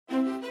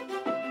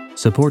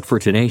Support for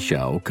today's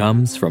show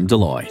comes from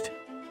Deloitte.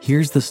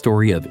 Here's the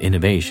story of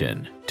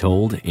innovation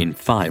told in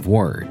 5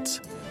 words.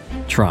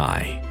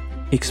 Try,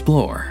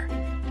 explore,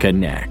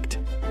 connect,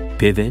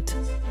 pivot,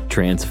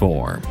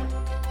 transform.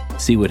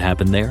 See what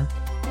happened there?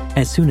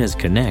 As soon as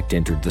connect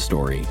entered the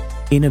story,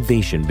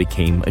 innovation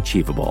became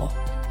achievable.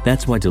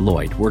 That's why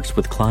Deloitte works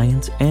with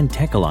clients and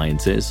tech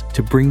alliances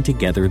to bring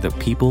together the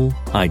people,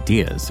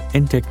 ideas,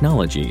 and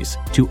technologies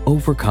to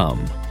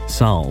overcome,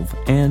 solve,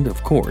 and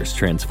of course,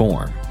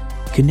 transform.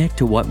 Connect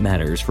to what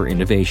matters for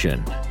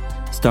innovation.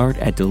 Start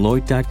at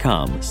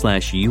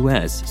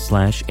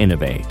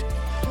Deloitte.com/US/innovate.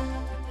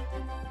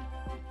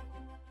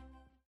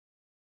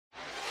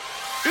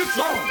 It's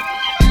on!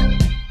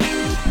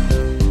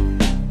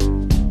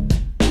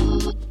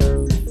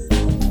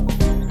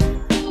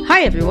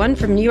 Hi, everyone.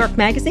 From New York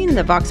Magazine and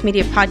the Vox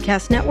Media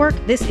Podcast Network,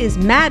 this is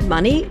Mad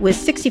Money with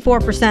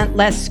 64%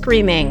 less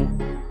screaming.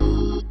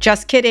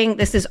 Just kidding.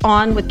 This is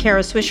On with Kara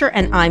Swisher,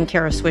 and I'm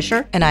Kara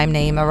Swisher. And I'm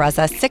Naeema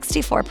Raza.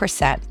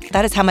 64%.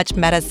 That is how much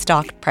Meta's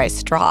stock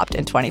price dropped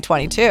in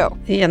 2022.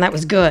 Yeah, and that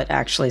was good,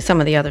 actually. Some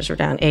of the others were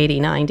down 80,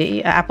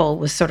 90. Apple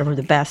was sort of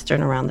the best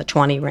in around the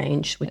 20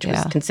 range, which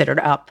was considered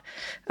up,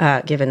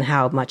 given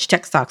how much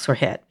tech stocks were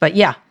hit. But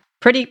yeah,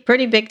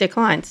 pretty big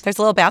declines. There's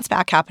a little bounce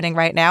back happening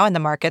right now in the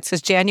markets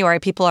because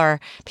January people are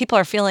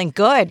feeling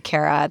good,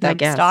 Kara. The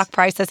stock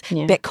prices,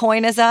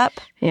 Bitcoin is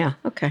up. Yeah,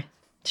 okay.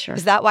 Sure.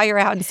 Is that why you're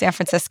out in San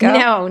Francisco?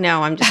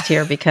 No, I'm just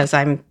here because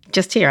I'm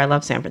just here. I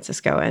love San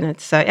Francisco, and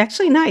it's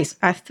actually nice.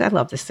 I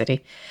love the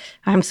city.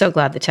 I'm so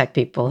glad the tech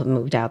people have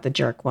moved out, the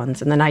jerk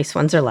ones, and the nice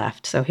ones are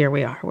left. So here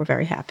we are. We're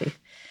very happy.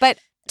 But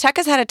tech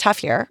has had a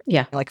tough year.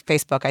 Yeah. Like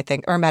Facebook, I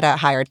think, or Meta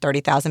hired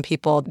 30,000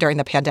 people during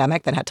the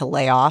pandemic, then had to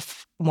lay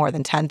off more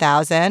than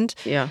 10,000.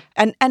 Yeah.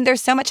 And there's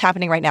so much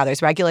happening right now.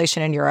 There's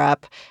regulation in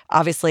Europe.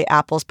 Obviously,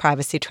 Apple's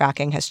privacy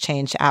tracking has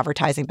changed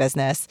advertising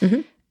business.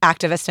 Mm-hmm.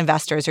 Activist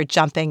investors are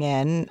jumping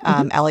in.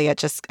 Elliott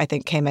just, I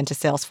think, came into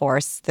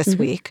Salesforce this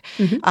week.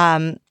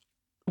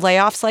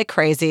 Layoffs like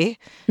crazy.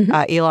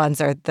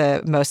 Elon's are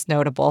the most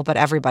notable, but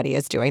everybody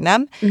is doing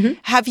them.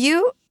 Have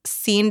you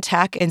seen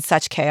tech in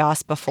such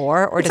chaos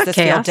before, or does this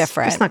feel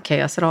different? It's not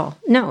chaos at all.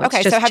 No, it's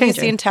okay, just so have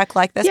changing. you seen tech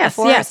like this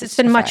before? Yes, it's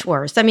been much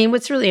worse. I mean,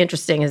 what's really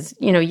interesting is,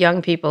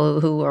 young people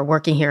who are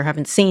working here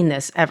haven't seen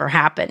this ever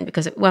happen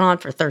because it went on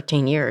for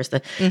 13 years.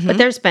 But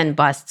there's been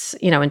busts,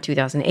 in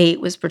 2008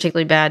 was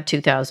particularly bad,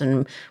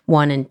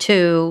 2001 and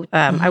 2.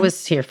 I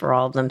was here for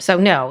all of them. So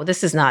no,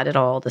 this is not at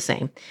all the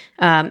same.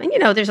 And,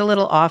 there's a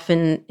little off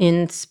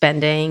in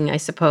spending, I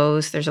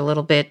suppose. There's a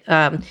little bit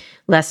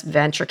less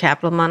venture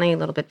capital money, a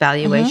little bit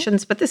valuations,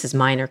 but this is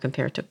minor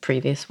compared to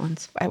previous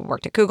ones. I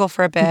worked at Google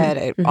for a bit.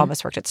 I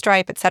almost worked at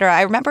Stripe, et cetera.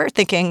 I remember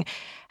thinking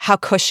how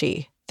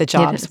cushy the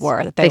jobs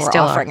were that they were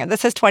offering. And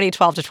this is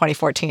 2012 to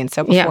 2014,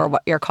 so before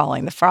what you're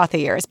calling the frothy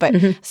years. But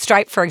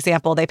Stripe, for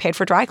example, they paid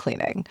for dry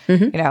cleaning.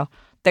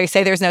 They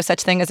say there's no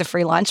such thing as a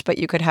free lunch, but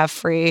you could have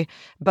free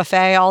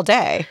buffet all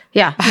day.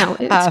 Yeah, no,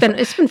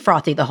 it's been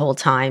frothy the whole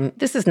time.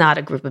 This is not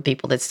a group of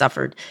people that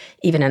suffered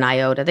even an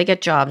iota. They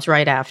get jobs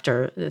right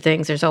after the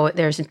things.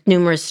 There's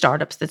numerous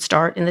startups that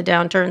start in the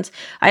downturns.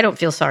 I don't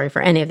feel sorry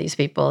for any of these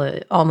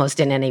people almost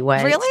in any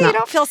way. Really? You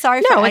don't feel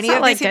sorry for any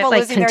of these people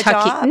losing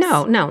Kentucky, their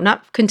jobs? No,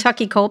 not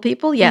Kentucky coal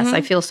people. Yes,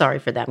 I feel sorry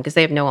for them because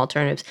they have no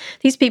alternatives.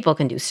 These people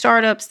can do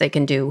startups.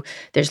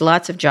 There's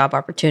lots of job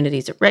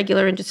opportunities at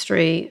regular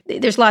industry.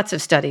 There's lots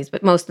of studies,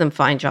 but most of them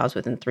find jobs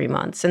within 3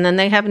 months. And then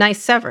they have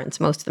nice severance.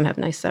 Most of them have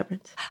nice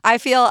severance. I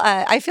feel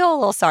a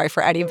little sorry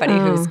for anybody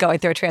who's going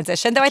through a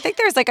transition, though I think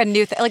there's like a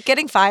new thing, like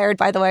getting fired,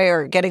 by the way,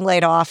 or getting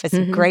laid off is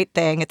a great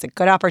thing. It's a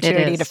good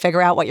opportunity to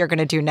figure out what you're going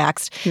to do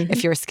next.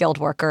 If you're a skilled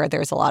worker,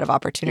 there's a lot of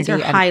opportunity.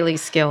 These are highly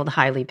skilled,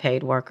 highly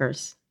paid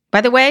workers. By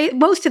the way,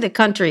 most of the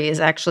country is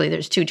actually,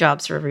 there's 2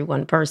 jobs for every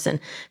 1 person.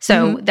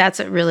 So that's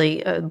a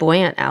really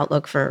buoyant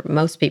outlook for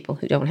most people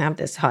who don't have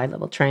this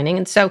high-level training.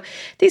 And so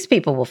these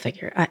people will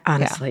figure,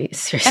 honestly,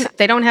 seriously,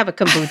 they don't have a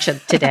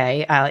kombucha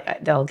today.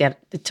 They'll get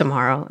it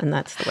tomorrow, and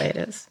that's the way it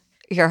is.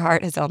 Your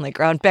heart has only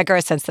grown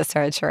bigger since the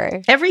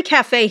surgery. Every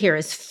cafe here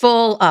is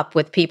full up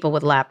with people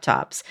with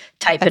laptops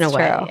typing That's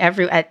away.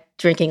 true.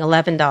 Drinking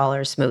 $11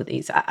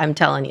 smoothies. I'm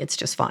telling you, it's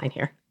just fine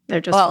here.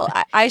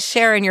 I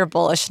share in your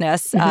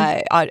bullishness,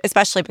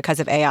 especially because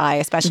of AI,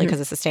 especially because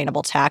of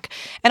sustainable tech,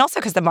 and also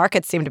because the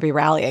markets seem to be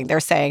rallying. They're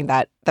saying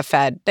that the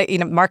Fed,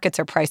 markets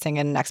are pricing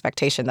in an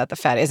expectation that the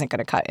Fed isn't going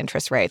to cut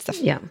interest rates.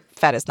 The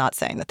Fed is not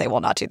saying that they will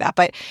not do that,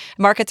 but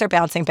markets are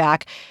bouncing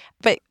back.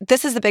 But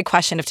this is the big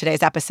question of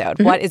today's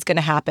episode. What is going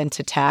to happen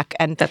to tech?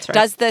 And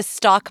does the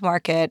stock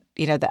market,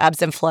 the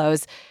ebbs and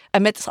flows,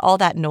 amidst all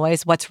that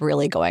noise, what's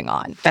really going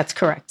on? That's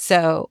correct.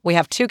 So we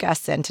have 2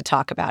 guests in to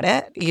talk about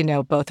it. You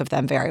know both of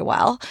them very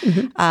well.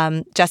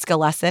 Jessica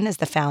Lessin is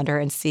the founder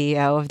and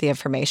CEO of The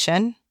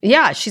Information.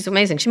 Yeah, she's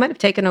amazing. She might have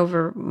taken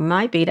over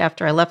my beat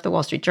after I left the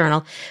Wall Street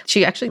Journal.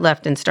 She actually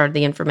left and started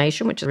The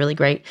Information, which is really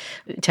great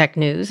tech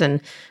news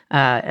and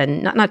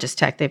not just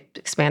tech. They've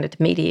expanded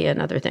to media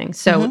and other things.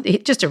 So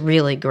just a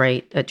really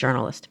great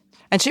journalist.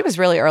 And she was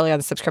really early on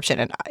the subscription.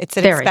 And it's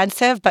an Very.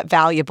 expensive but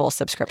valuable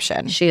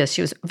subscription. She is.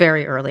 She was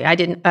very early. I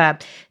didn't.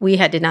 We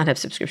did not have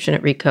subscription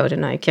at Recode,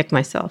 and I kicked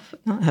myself.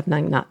 I have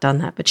not done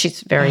that. But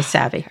she's very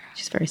savvy.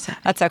 She's very savvy.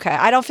 That's okay.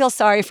 I don't feel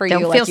sorry for you.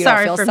 Don't like feel you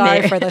sorry don't feel for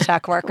sorry me. for the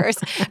tech workers.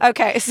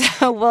 Okay,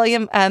 so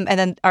William, and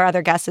then our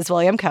other guest is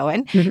William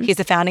Cohan. He's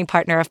a founding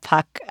partner of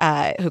Puck,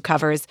 who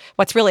covers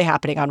what's really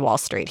happening on Wall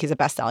Street. He's a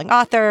best-selling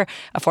author,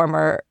 a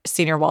former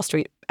senior Wall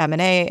Street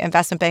M&A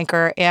investment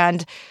banker,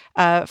 and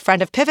a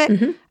friend of Pivot.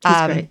 He's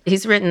great.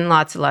 He's written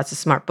lots and lots of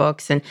smart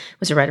books and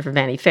was a writer for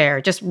Vanity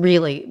Fair. Just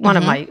really one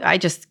of my,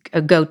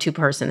 a go-to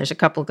person. There's a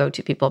couple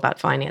go-to people about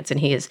finance, and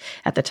he is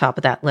at the top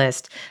of that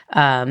list,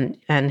 and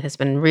has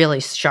been really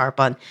sharp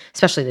on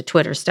especially the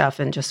Twitter stuff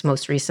and just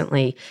most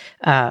recently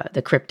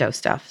the crypto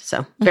stuff.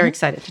 So very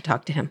excited to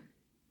talk to him.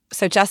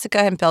 So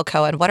Jessica and Bill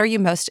Cohan, what are you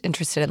most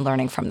interested in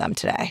learning from them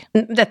today?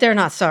 That they're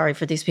not sorry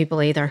for these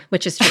people either,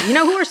 which is true. You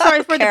know who are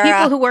sorry for? The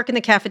people who work in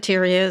the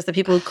cafeterias, the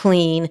people who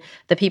clean,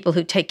 the people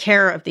who take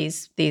care of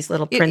these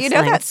little princelings. You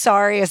know that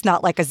sorry is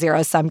not like a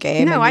zero-sum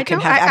game, No, and you can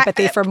have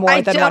empathy for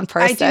more than one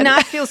person. I do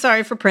not feel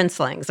sorry for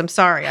princelings. I'm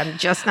sorry. I'm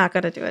just not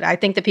going to do it. I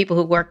think the people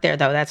who work there,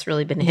 though, that's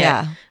really been hit.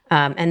 Yeah.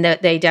 And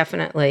they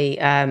definitely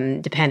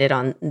depended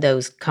on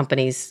those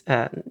companies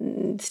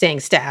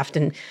staying staffed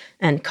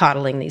and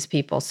coddling these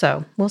people.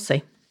 So we'll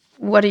see.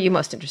 What are you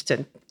most interested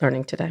in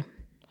learning today?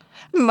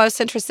 I'm most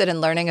interested in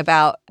learning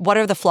about what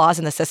are the flaws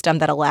in the system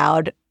that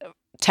allowed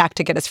tech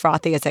to get as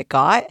frothy as it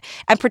got.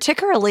 And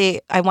particularly,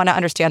 I want to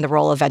understand the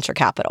role of venture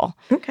capital.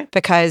 Okay.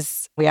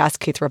 Because we asked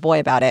Keith Raboy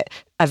about it.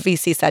 A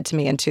VC said to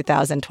me in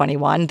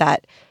 2021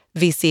 that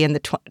VC in the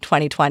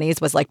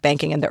 2020s was like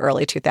banking in the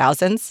early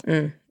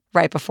 2000s.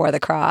 Right before the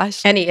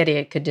crash. Any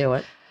idiot could do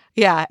it.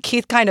 Yeah.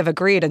 Keith kind of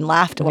agreed and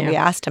laughed when we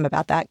asked him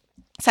about that.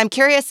 So I'm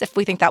curious if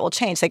we think that will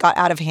change. They got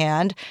out of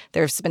hand.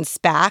 There's been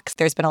SPACs.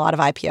 There's been a lot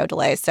of IPO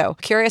delays. So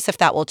curious if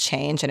that will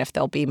change and if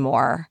there'll be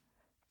more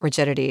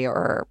rigidity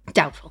or...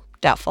 Doubtful.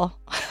 Doubtful.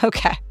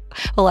 Okay.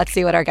 Well, let's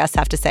see what our guests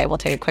have to say. We'll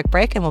take a quick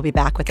break and we'll be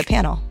back with the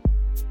panel.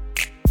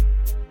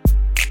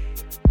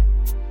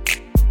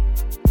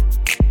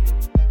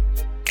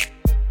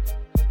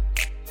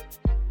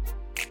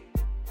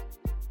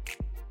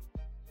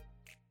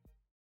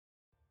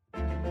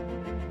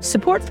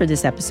 Support for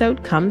this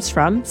episode comes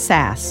from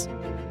SAS.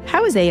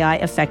 How is AI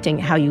affecting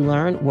how you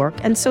learn, work,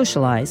 and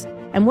socialize?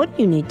 And what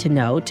do you need to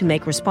know to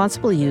make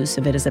responsible use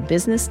of it as a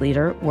business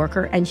leader,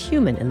 worker, and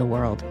human in the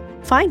world?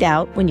 Find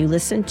out when you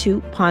listen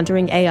to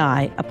Pondering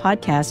AI, a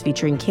podcast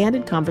featuring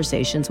candid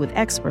conversations with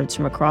experts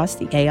from across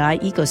the AI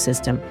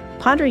ecosystem.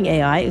 Pondering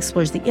AI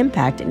explores the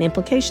impact and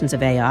implications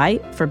of AI,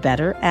 for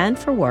better and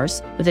for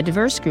worse, with a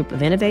diverse group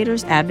of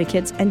innovators,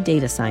 advocates, and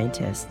data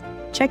scientists.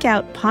 Check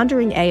out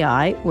Pondering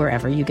AI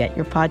wherever you get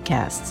your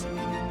podcasts.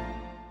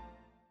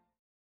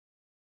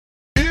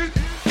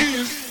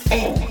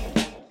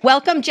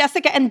 Welcome,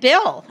 Jessica and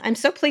Bill. I'm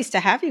so pleased to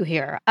have you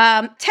here.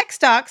 Tech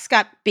stocks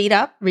got beat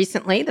up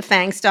recently. The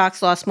FANG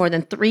stocks lost more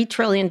than $3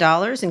 trillion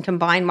in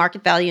combined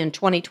market value in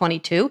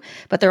 2022,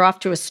 but they're off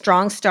to a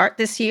strong start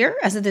this year.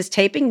 As of this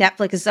taping,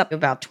 Netflix is up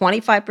about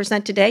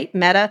 25% to date.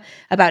 Meta,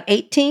 about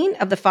 18%.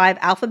 Of the five,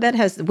 Alphabet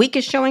has the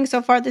weakest showing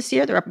so far this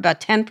year. They're up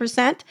about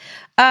 10%.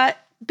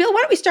 Bill,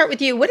 why don't we start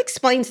with you? What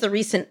explains the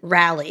recent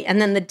rally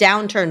and then the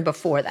downturn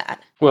before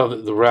that? Well,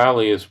 the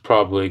rally is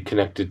probably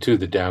connected to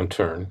the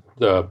downturn.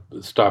 The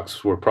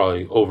stocks were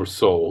probably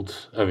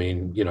oversold. I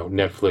mean,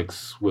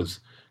 Netflix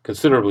was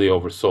considerably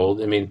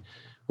oversold. I mean,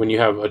 when you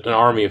have an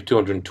army of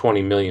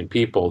 220 million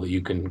people that you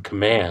can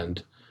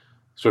command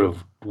sort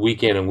of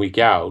week in and week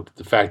out,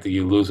 the fact that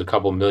you lose a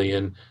couple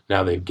million,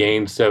 now they've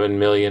gained 7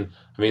 million.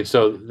 I mean,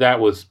 so that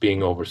was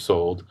being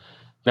oversold.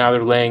 Now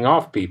they're laying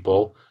off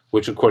people,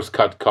 which of course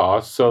cut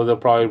costs, so they'll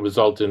probably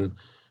result in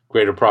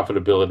greater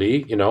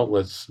profitability.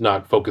 Let's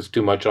not focus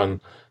too much on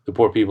the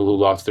poor people who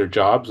lost their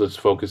jobs. Let's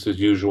focus as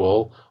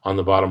usual on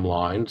the bottom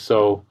line.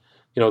 So,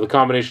 the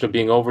combination of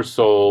being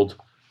oversold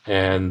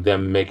and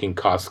them making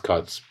cost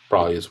cuts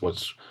probably is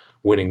what's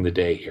winning the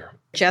day here.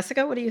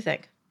 Jessica, what do you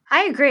think?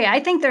 I agree. I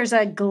think there's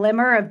a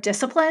glimmer of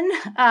discipline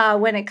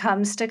when it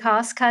comes to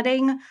cost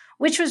cutting,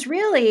 which was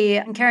really,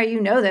 and Kara, you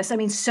know this,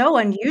 so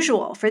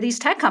unusual for these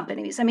tech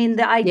companies.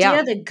 The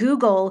idea that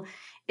Google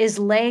is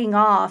laying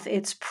off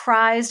its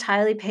prized,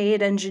 highly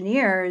paid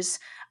engineers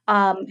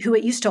who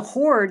it used to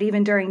hoard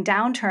even during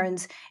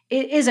downturns,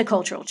 it is a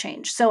cultural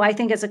change. So I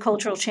think it's a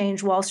cultural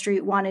change Wall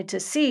Street wanted to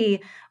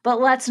see,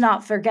 but let's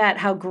not forget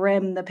how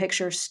grim the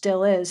picture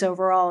still is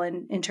overall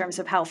in terms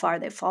of how far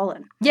they've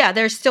fallen. Yeah,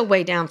 they're still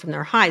way down from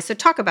their highs. So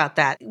talk about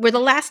that. Were the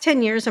last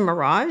 10 years a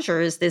mirage,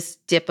 or is this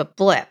dip a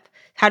blip?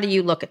 How do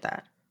you look at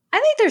that? I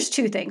think there's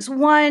two things.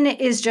 One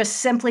is just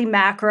simply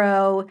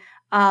macro.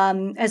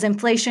 As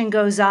inflation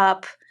goes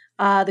up,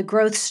 the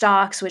growth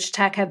stocks, which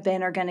tech have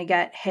been, are going to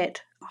get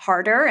hit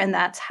harder, and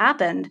that's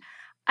happened.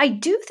 I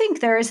do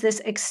think there is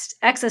this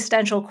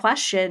existential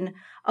question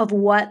of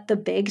what the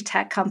big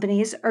tech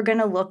companies are going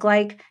to look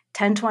like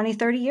 10, 20,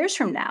 30 years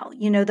from now.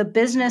 The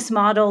business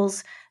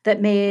models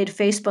that made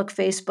Facebook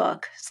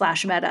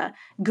 / Meta,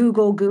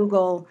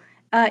 Google,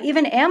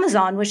 even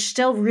Amazon, which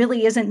still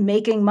really isn't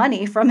making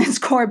money from its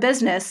core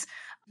business.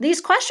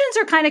 These questions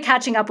are kind of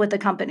catching up with the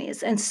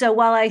companies. And so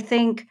while I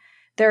think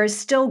there is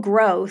still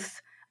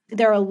growth,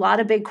 there are a lot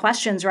of big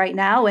questions right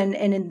now. And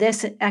in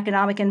this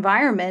economic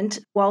environment,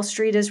 Wall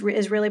Street is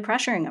really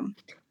pressuring them.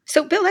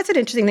 So, Bill, that's an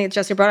interesting thing that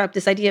Jessica brought up,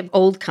 this idea of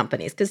old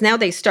companies, because now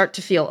they start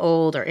to feel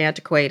old or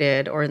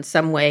antiquated or in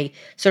some way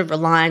sort of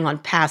relying on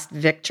past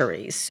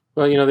victories.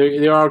 Well,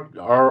 they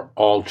are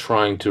all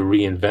trying to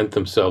reinvent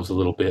themselves a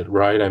little bit,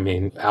 right? I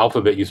mean,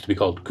 Alphabet used to be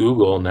called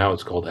Google. Now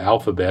it's called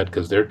Alphabet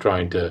because they're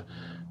trying to,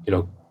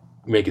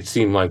 make it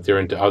seem like they're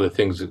into other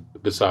things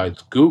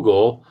besides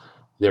Google.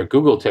 Their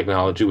Google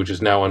technology, which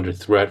is now under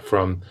threat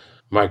from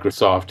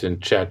Microsoft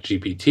and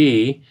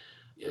ChatGPT.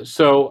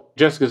 So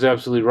Jessica's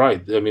absolutely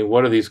right. I mean,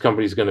 what are these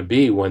companies going to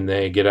be when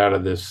they get out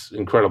of this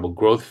incredible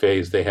growth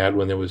phase they had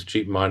when there was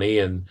cheap money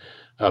and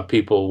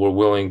people were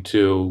willing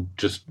to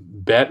just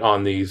bet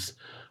on these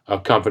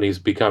companies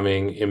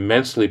becoming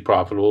immensely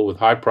profitable with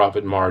high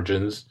profit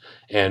margins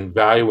and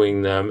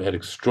valuing them at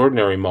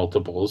extraordinary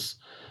multiples.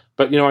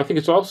 But, I think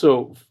it's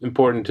also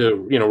important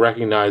to,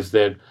 recognize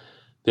that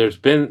there's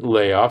been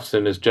layoffs.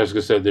 And as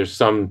Jessica said, there's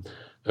some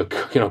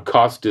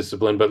cost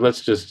discipline, but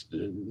let's just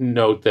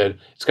note that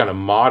it's kind of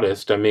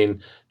modest. I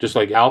mean, just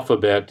like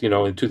Alphabet,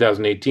 in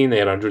 2018, they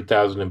had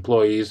 100,000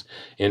 employees.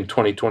 In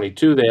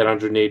 2022, they had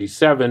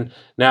 187.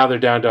 Now they're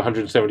down to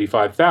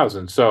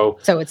 175,000. So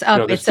it's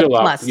up. It's still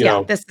a plus.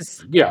 Up, this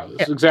is. Yeah,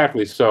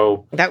 exactly.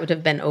 So that would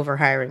have been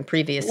overhiring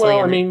previously. Well,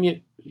 I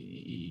mean,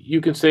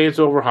 you can say it's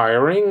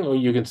overhiring, or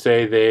you can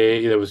say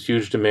there was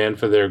huge demand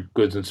for their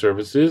goods and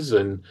services,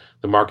 and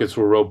the markets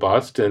were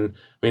robust. And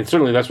I mean,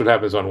 certainly that's what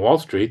happens on Wall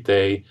Street.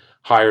 They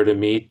hire to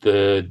meet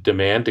the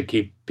demand to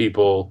keep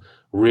people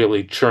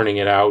really churning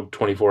it out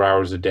 24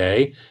 hours a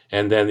day.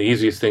 And then the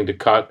easiest thing to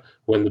cut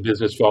when the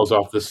business falls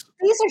off this.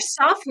 These are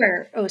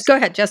software. Go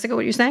ahead, Jessica,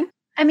 what are you saying?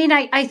 I mean,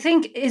 I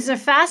think is a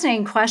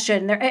fascinating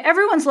question.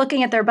 Everyone's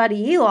looking at their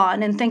buddy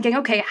Elon and thinking,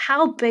 okay,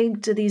 how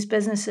big do these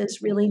businesses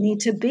really need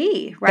to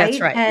be, right?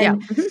 That's right.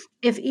 And yeah.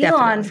 if Elon,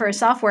 Definitely. for a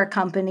software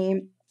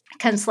company,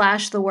 can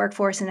slash the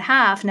workforce in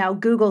half, now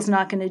Google's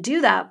not going to do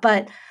that.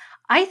 But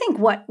I think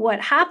what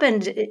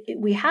happened,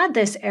 we had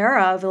this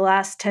era of the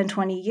last 10,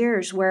 20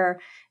 years where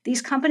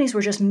these companies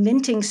were just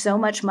minting so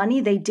much money,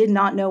 they did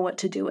not know what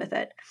to do with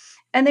it.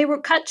 And they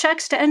were cut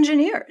checks to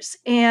engineers.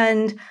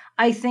 And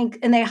I think,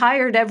 and they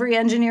hired every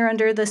engineer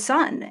under the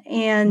sun.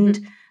 And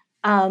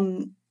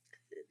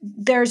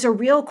there's a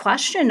real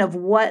question of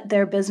what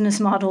their business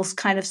models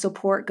kind of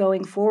support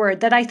going forward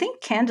that I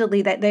think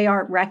candidly that they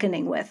aren't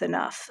reckoning with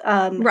enough.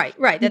 Right.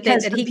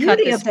 Because the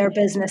beauty of their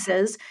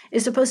businesses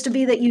is supposed to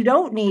be that you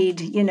don't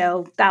need,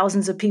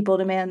 thousands of people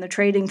to man the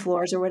trading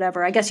floors or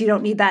whatever. I guess you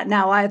don't need that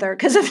now either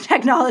because of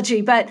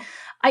technology, but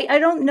I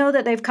don't know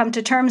that they've come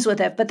to terms with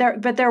it,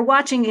 but they're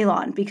watching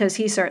Elon because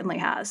he certainly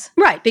has.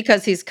 Right,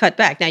 because he's cut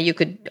back. Now you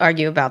could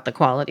argue about the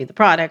quality of the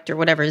product or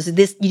whatever. Is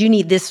this, you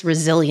need this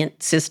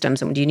resilient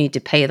systems, and do you need to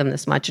pay them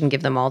this much and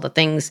give them all the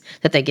things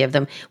that they give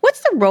them?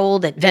 What's the role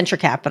that venture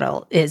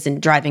capital is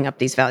in driving up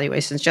these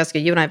valuations? Jessica,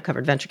 you and I have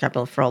covered venture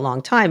capital for a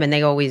long time, and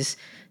they always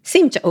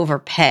seem to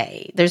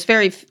overpay. There's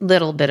very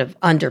little bit of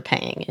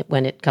underpaying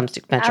when it comes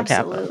to venture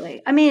capital.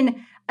 Absolutely. I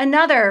mean,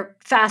 another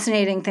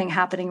fascinating thing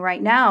happening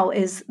right now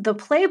is the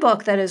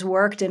playbook that has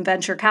worked in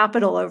venture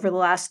capital over the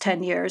last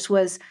 10 years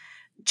was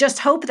just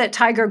hope that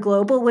Tiger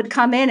Global would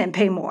come in and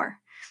pay more.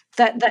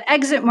 That the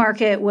exit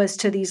market was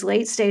to these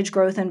late stage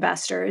growth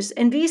investors,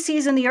 and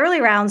VCs in the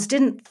early rounds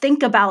didn't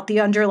think about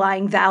the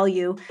underlying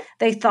value.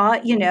 They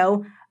thought,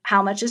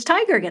 how much is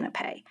Tiger going to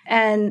pay?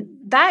 And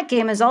that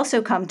game has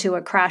also come to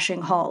a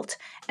crashing halt.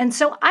 And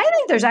so I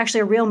think there's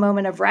actually a real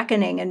moment of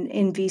reckoning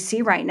in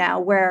VC right now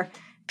where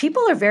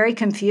people are very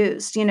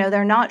confused.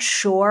 They're not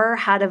sure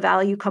how to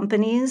value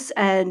companies.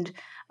 And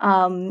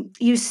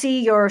you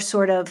see your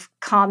sort of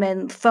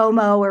common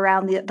FOMO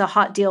around the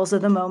hot deals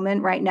of the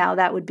moment right now.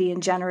 That would be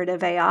in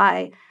generative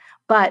AI.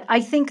 But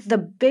I think the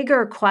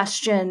bigger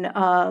question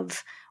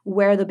of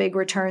where the big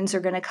returns are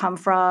going to come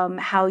from,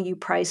 how you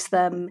price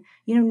them,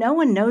 no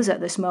one knows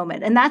at this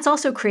moment. And that's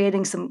also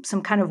creating some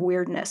kind of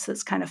weirdness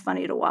that's kind of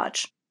funny to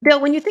watch.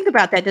 Bill, when you think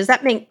about that, does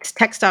that make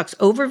tech stocks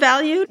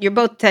overvalued? You're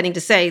both tending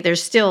to say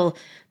there's still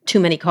too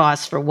many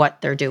costs for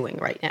what they're doing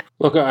right now.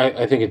 Look,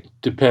 I think it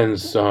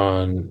depends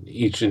on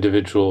each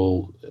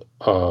individual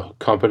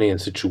company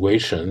and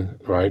situation,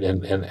 right?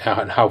 And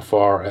how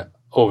far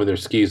over their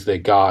skis they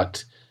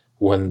got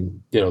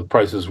when,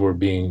 prices were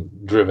being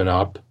driven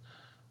up.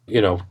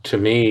 To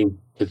me,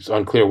 it's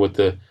unclear what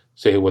the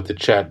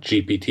Chat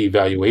GPT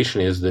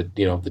valuation is that,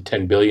 the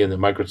 10 billion that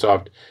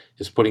Microsoft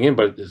is putting in,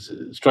 but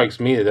it strikes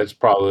me that that's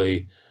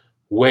probably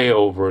way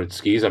over its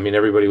skis. I mean,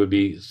 everybody would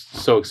be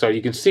so excited.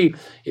 You can see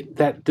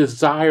that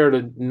desire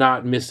to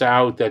not miss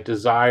out, that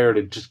desire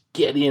to just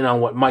get in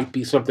on what might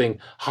be something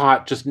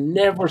hot just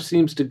never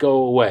seems to go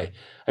away.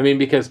 I mean,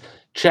 because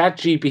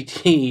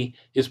ChatGPT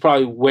is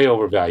probably way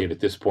overvalued at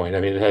this point.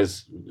 I mean, it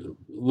has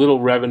little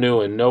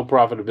revenue and no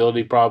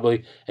profitability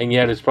probably, and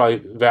yet it's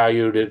probably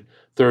valued at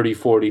 30,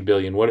 40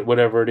 billion,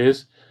 whatever it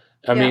is.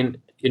 I Yeah. mean,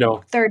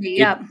 30, it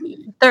yeah.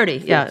 30,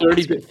 yeah.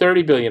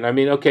 30 billion. I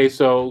mean, okay,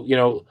 so,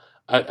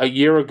 a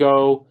year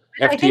ago,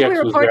 I think we FTX was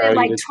reported like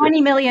valued at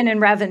 20 million in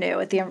revenue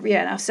at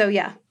the so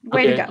yeah,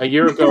 way to okay, go. a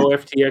year ago,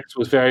 FTX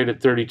was valued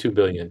at 32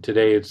 billion.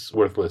 Today, it's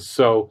worthless.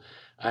 So,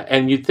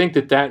 and you'd think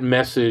that that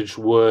message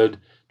would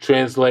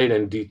translate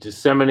and be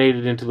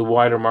disseminated into the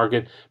wider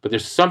market, but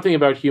there's something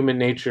about human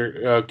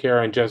nature,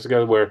 Kara and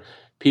Jessica, where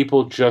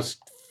people just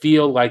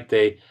feel like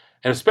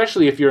and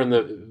especially if you're in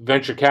the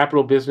venture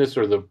capital business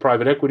or the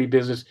private equity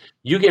business,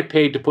 you get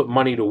paid to put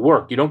money to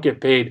work. You don't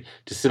get paid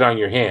to sit on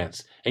your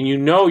hands. And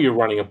you're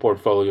running a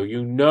portfolio.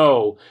 You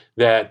know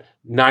that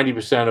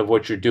 90% of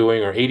what you're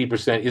doing or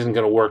 80% isn't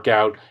going to work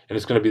out, and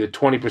it's going to be the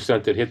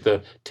 20% that hit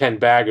the 10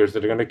 baggers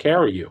that are going to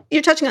carry you.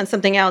 You're touching on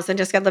something else, and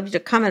just I'd love you to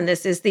comment on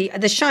this, is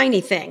the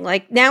shiny thing.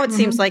 Like now it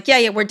seems like,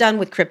 yeah, we're done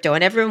with crypto.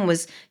 And everyone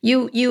was,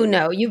 you've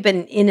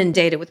been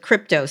inundated with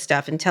crypto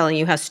stuff and telling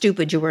you how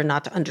stupid you were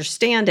not to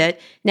understand it.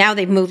 Now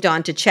they've moved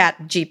on to Chat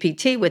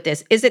GPT with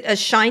this. Is it a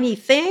shiny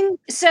thing?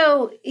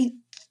 So,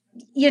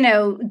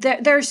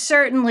 there's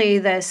certainly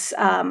this,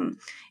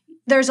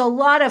 there's a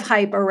lot of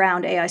hype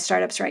around AI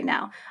startups right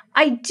now.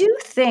 I do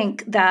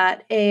think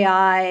that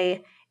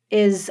AI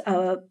is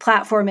a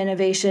platform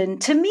innovation,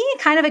 to me,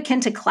 kind of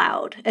akin to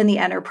cloud and the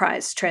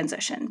enterprise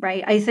transition,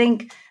 right? I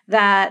think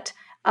that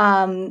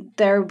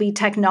there will be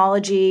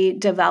technology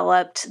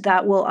developed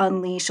that will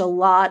unleash a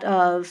lot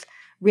of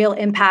real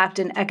impact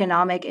and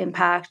economic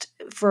impact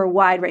for a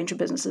wide range of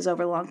businesses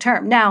over the long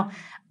term. Now,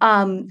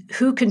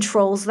 who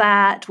controls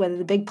that, whether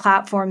the big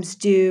platforms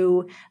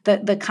do,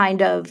 the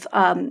kind of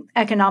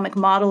economic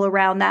model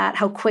around that,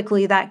 how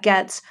quickly that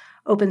gets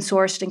open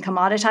sourced and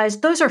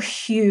commoditized. Those are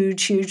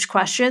huge, huge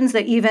questions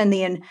that even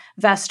the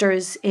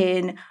investors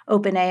in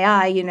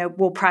OpenAI,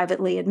 will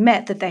privately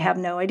admit that they have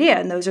no idea.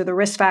 And those are the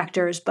risk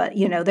factors, but,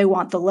 they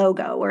want the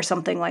logo or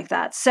something like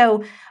that.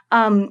 So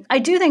I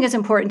do think it's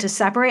important to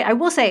separate. I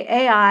will say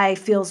AI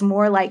feels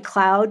more like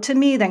cloud to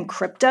me than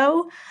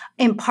crypto,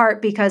 in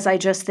part because I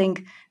just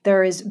think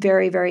there is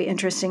very, very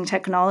interesting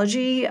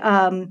technology.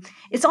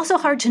 It's also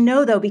hard to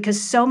know, though,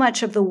 because so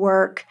much of the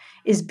work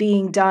is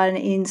being done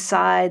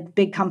inside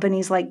big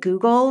companies like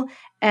Google.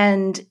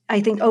 And I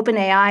think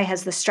OpenAI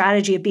has the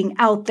strategy of being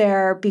out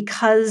there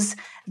because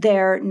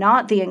they're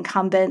not the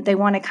incumbent. They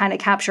want to kind of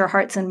capture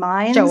hearts and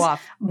minds. Show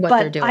off what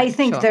they're doing. I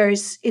think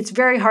it's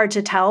very hard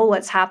to tell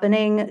what's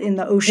happening in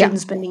the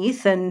oceans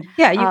beneath. And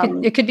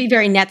it could be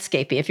very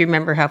Netscapey, if you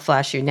remember how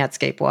flashy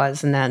Netscape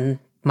was, and then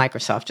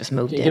Microsoft just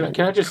moved in.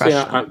 Can I just say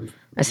I'm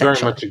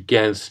very much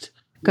against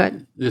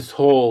this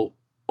whole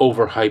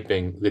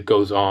overhyping that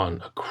goes on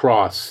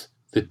across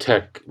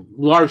the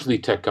largely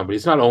tech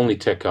companies, not only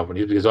tech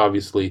companies, because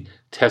obviously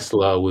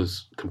Tesla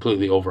was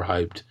completely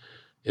overhyped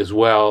as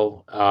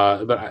well.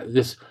 But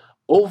this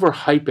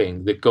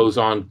overhyping that goes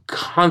on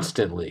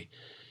constantly,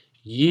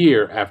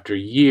 year after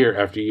year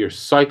after year,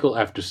 cycle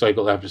after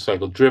cycle after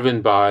cycle,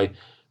 driven by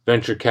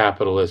venture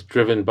capitalists,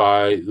 driven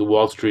by the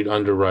Wall Street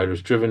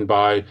underwriters, driven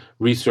by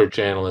research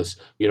analysts,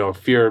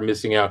 fear of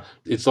missing out.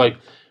 It's like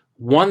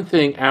one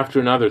thing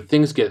after another,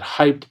 things get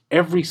hyped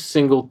every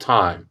single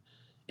time.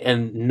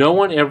 And no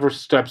one ever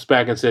steps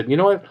back and said, you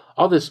know what,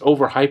 all this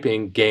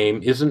overhyping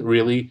game isn't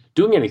really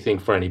doing anything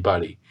for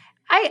anybody.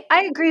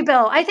 I agree,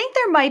 Bill. I think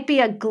there might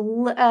be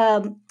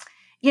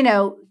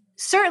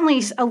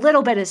certainly a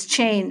little bit has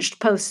changed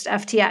post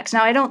FTX.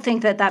 Now, I don't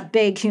think that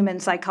big human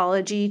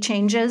psychology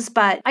changes,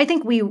 but I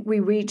think we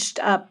reached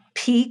a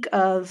peak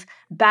of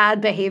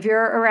bad behavior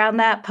around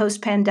that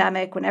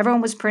post-pandemic when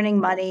everyone was printing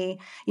money.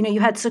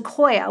 You had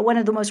Sequoia, one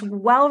of the most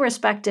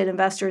well-respected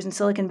investors in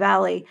Silicon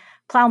Valley,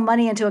 plow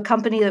money into a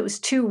company that was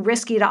too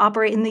risky to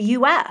operate in the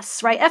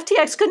U.S., right?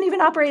 FTX couldn't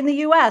even operate in the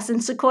U.S.,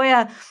 and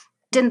Sequoia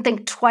didn't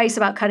think twice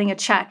about cutting a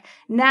check.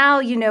 Now,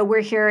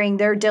 we're hearing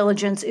their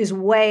diligence is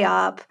way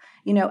up.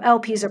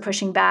 LPs are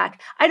pushing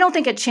back. I don't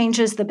think it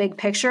changes the big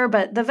picture,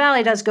 but the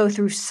Valley does go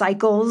through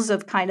cycles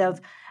of kind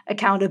of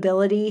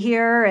accountability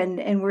here,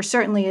 and we're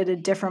certainly at a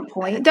different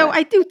point. Though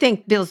I do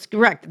think Bill's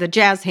correct, the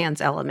jazz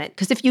hands element,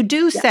 because if you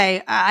do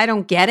say, I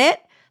don't get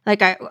it,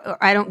 like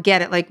I don't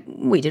get it, like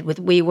we did with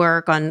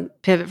WeWork on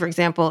Pivot, for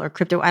example, or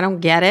crypto, I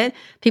don't get it.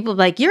 People are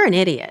like, you're an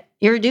idiot.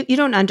 You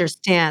don't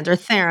understand, or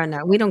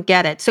Theranos, we don't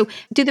get it. So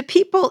do the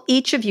people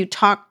each of you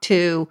talk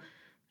to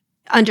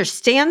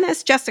understand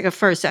this? Jessica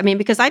first. I mean,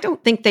 because I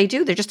don't think they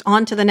do. They're just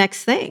on to the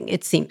next thing,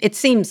 it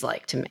seems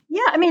like to me.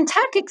 Yeah, I mean,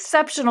 tech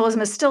exceptionalism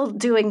is still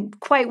doing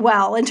quite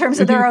well in terms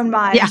of their own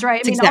minds,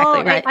 right? I mean,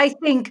 exactly right. I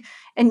think,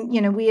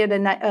 and we had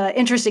an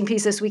interesting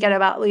piece this weekend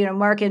about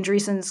Marc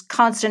Andreessen's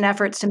constant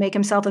efforts to make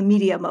himself a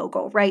media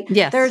mogul, right?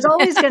 Yes. There's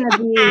always going to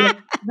be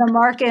the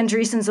Marc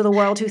Andreessens of the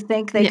world who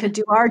think they could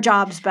do our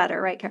jobs better,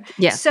 right?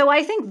 Yeah. So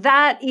I think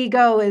that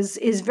ego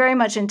is very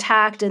much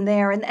intact in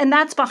there, and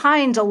that's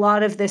behind a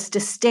lot of this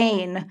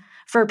disdain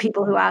for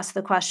people who ask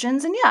the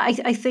questions. And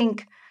I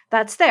think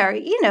that's there.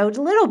 A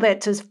little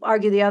bit to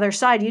argue the other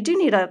side, you do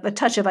need a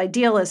touch of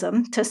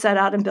idealism to set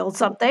out and build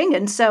something.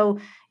 And so,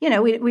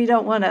 we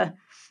don't want to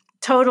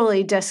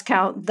totally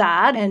discount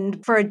that.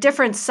 And for a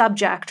different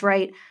subject,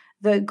 right,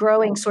 the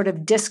growing sort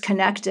of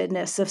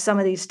disconnectedness of some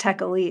of these tech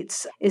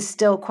elites is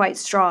still quite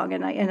strong.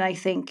 And I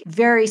think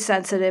very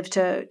sensitive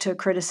to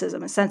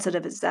criticism, as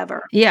sensitive as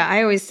ever. Yeah,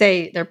 I always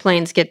say their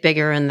planes get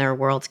bigger and their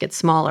worlds get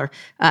smaller.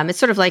 It's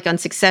sort of like on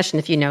Succession,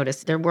 if you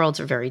notice, their worlds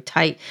are very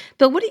tight.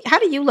 But how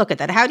do you look at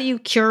that? How do you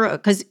cure?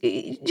 Because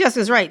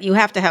Jessica's right. You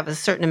have to have a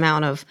certain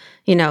amount of,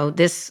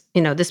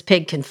 this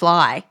pig can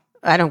fly.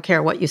 I don't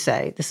care what you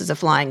say. This is a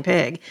flying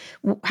pig.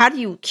 How do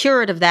you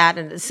cure it of that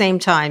and at the same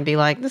time be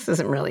like, this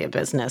isn't really a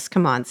business?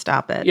 Come on,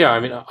 stop it. Yeah,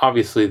 I mean,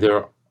 obviously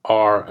there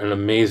are an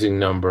amazing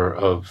number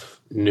of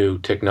new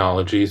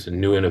technologies and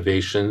new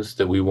innovations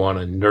that we want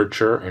to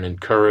nurture and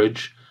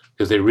encourage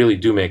because they really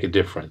do make a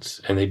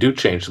difference and they do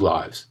change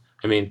lives.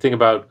 I mean, think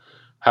about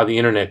how the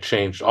internet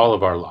changed all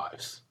of our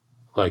lives,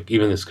 like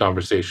even this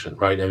conversation,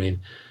 right? I mean,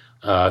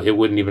 it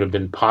wouldn't even have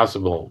been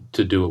possible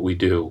to do what we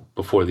do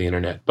before the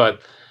internet.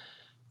 But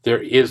there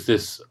is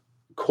this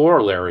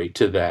corollary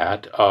to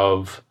that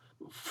of,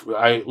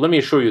 let me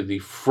assure you, the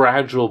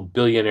fragile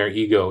billionaire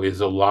ego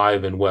is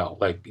alive and well.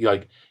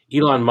 Like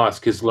Elon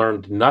Musk has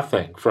learned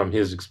nothing from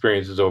his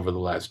experiences over the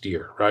last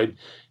year, right?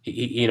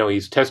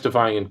 He's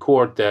testifying in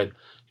court that,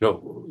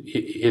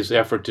 his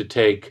effort to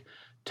take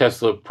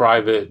Tesla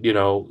private,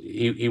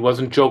 he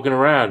wasn't joking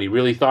around. He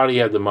really thought he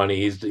had the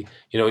money.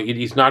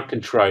 He's not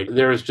contrite.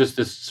 There is just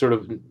this sort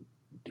of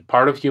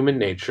part of human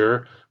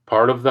nature,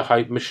 part of the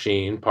hype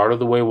machine, part of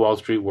the way Wall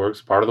Street works,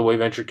 part of the way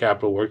venture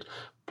capital works,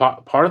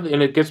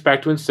 and it gets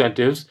back to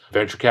incentives.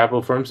 Venture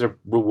capital firms are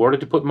rewarded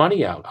to put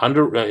money out.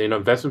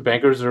 Investment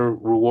bankers are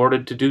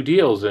rewarded to do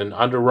deals and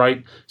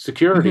underwrite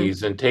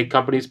securities and take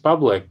companies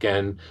public.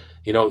 And,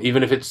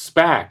 even if it's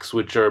SPACs,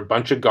 which are a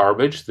bunch of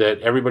garbage that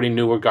everybody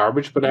knew were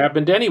garbage, but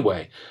happened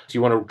anyway. So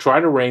you want to try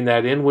to rein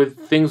that in with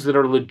things that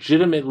are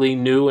legitimately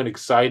new and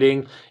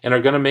exciting and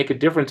are going to make a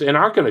difference and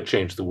are going to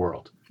change the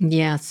world.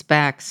 Yeah,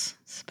 SPACs.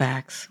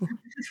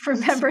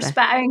 Remember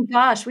SPAC?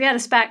 Gosh, we had a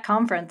SPAC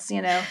conference,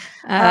 pulling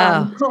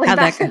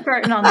back the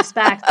curtain on the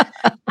SPACs.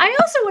 I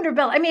also wonder,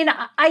 Bill, I mean,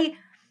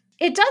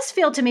 it does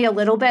feel to me a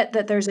little bit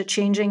that there's a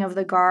changing of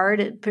the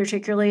guard,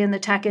 particularly in the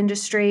tech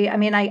industry. I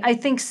mean, I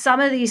think some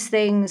of these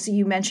things,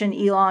 you mentioned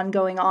Elon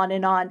going on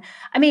and on.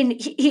 I mean,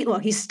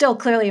 he's still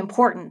clearly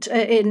important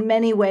in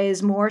many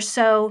ways, more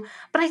so.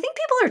 But I think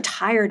people are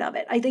tired of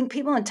it. I think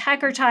people in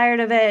tech are tired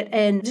of it.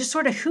 And just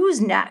sort of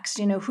who's next?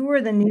 Who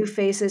are the new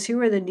faces?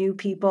 Who are the new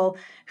people?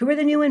 Who are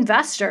the new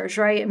investors,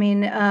 right? I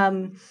mean,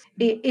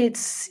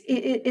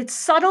 it's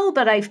subtle,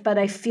 but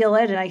I feel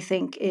it, and I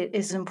think it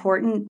is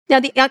important. Now,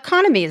 the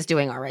economy is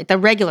doing all right. The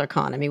regular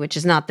economy, which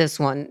is not this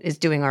one, is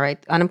doing all right.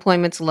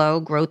 Unemployment's low.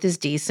 Growth is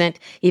decent.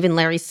 Even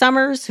Larry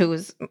Summers, who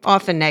is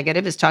often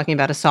negative, is talking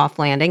about a soft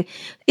landing.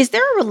 Is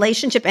there a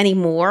relationship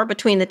anymore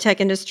between the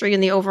tech industry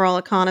and the overall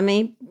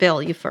economy?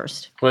 Bill, you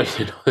first. Well,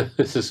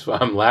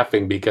 I'm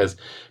laughing because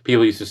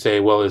people used to say,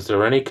 well, is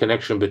there any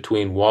connection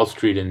between Wall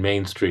Street and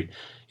Main Street?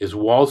 Is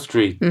Wall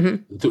Street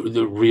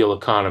the real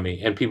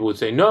economy? And people would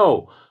say,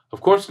 no,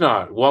 of course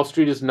not. Wall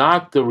Street is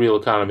not the real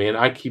economy. And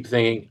I keep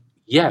thinking,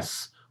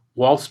 yes,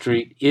 Wall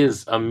Street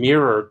is a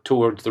mirror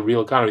towards the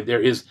real economy.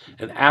 There is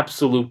an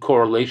absolute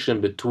correlation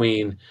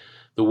between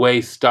the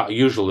way stocks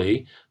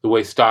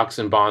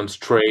and bonds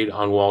trade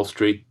on Wall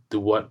Street,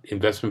 what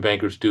investment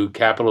bankers do,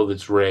 capital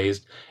that's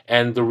raised,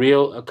 and the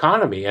real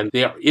economy. And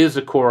there is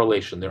a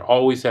correlation. There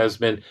always has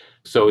been.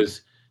 So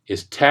is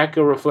tech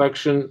a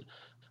reflection?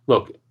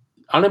 Look,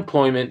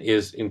 unemployment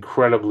is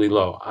incredibly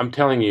low. I'm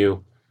telling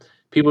you,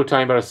 people are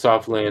talking about a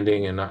soft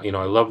landing, and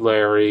I love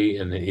Larry,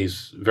 and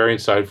he's very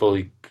insightful.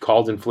 He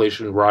called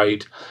inflation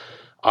right,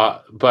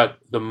 but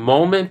the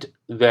moment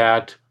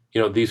that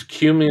these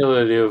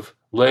cumulative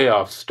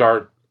layoffs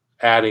start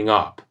adding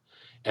up,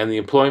 and the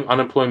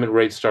unemployment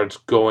rate starts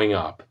going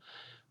up,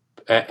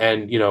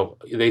 and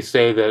they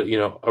say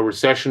that a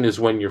recession is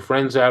when your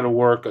friend's out of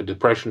work, a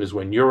depression is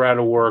when you're out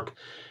of work.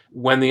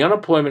 When the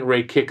unemployment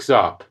rate kicks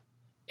up,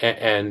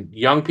 and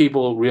young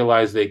people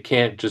realize they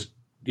can't just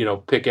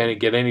get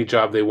any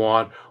job they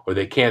want, or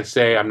they can't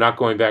say, I'm not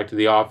going back to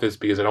the office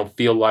because I don't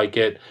feel like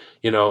it,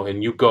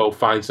 and you go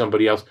find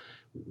somebody else.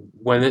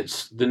 When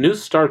the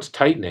noose starts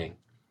tightening,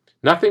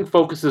 nothing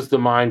focuses the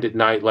mind at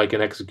night like an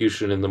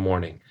execution in the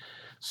morning.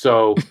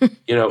 So,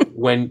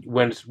 when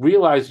it's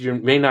realized you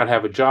may not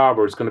have a job,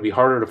 or it's going to be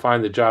harder to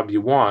find the job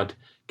you want,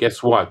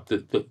 guess what?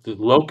 The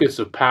locus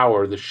of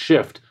power, the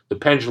shift, the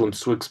pendulum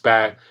swings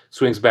back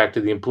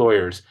to the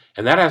employers.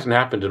 And that hasn't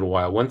happened in a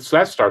while. Once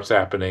that starts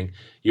happening,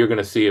 you're going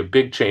to see a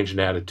big change in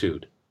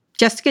attitude.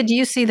 Jessica, do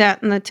you see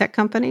that in the tech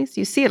companies?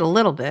 You see it a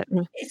little bit.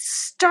 It's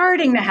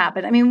starting to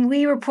happen. I mean,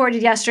 we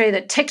reported yesterday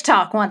that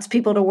TikTok wants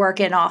people to work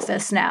in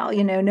office now,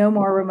 no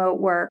more remote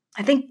work.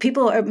 I think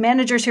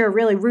managers here are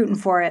really rooting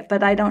for it,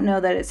 but I don't know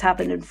that it's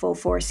happened in full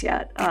force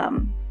yet.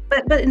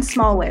 But in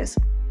small ways.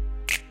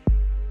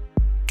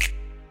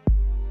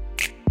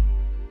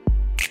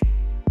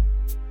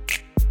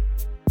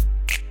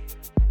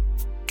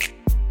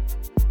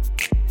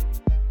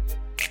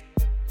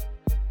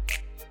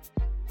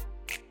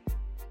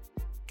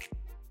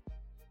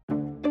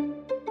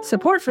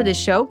 Support for this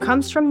show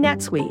comes from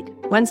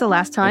NetSuite. When's the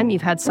last time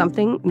you've had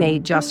something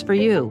made just for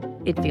you?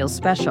 It feels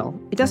special.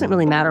 It doesn't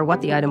really matter what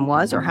the item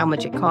was or how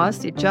much it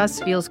cost. It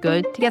just feels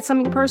good to get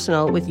something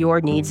personal with your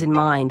needs in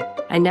mind.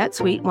 And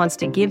NetSuite wants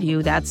to give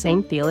you that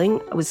same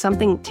feeling with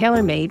something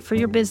tailor-made for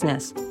your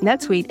business.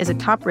 NetSuite is a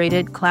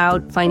top-rated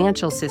cloud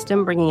financial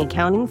system bringing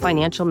accounting,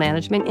 financial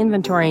management,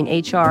 inventory, and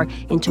HR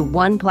into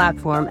one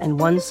platform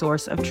and one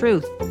source of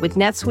truth. With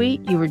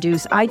NetSuite, you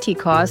reduce IT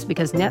costs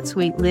because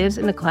NetSuite lives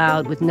in the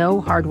cloud with no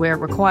hardware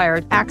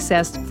required,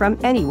 accessed from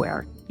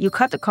anywhere. You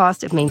cut the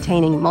cost of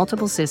maintaining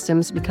multiple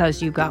systems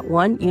because you've got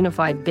one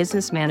unified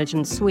business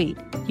management suite.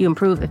 You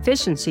improve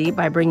efficiency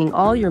by bringing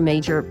all your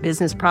major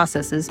business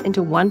processes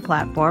into one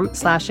platform,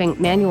 slashing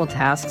manual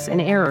tasks and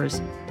errors.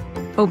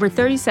 Over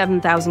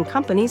 37,000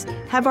 companies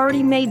have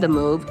already made the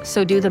move,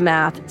 so do the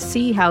math,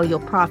 see how you'll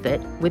profit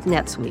with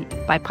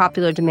NetSuite. By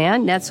popular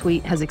demand,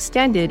 NetSuite has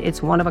extended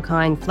its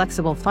one-of-a-kind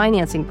flexible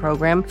financing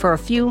program for a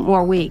few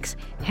more weeks.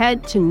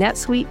 Head to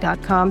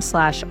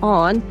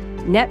netsuite.com/on,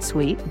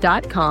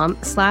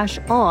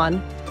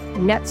 netsuite.com/on,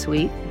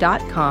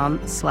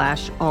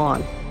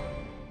 netsuite.com/on.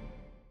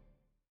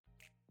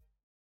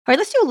 All right,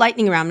 let's do a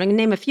lightning round. I'm going to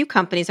name a few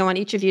companies. I want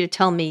each of you to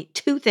tell me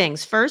two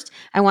things. First,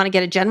 I want to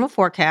get a general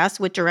forecast,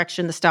 what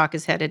direction the stock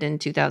is headed in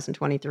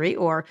 2023,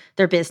 or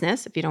their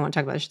business, if you don't want to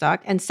talk about their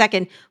stock. And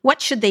second,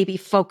 what should they be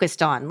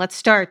focused on? Let's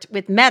start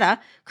with Meta,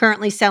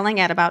 currently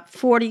selling at about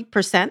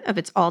 40% of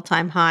its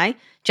all-time high.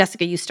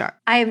 Jessica, you start.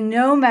 I have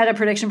no Meta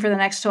prediction for the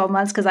next 12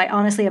 months because I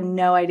honestly have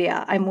no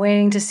idea. I'm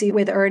waiting to see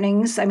with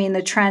earnings. I mean,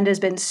 the trend has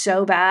been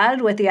so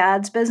bad with the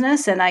ads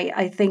business, and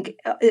I think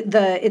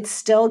it's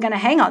still going to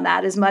hang on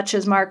that as much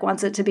as Mark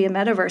wants it to be a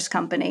metaverse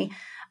company.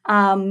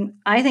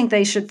 I think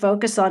they should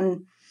focus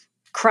on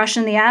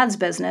crushing the ads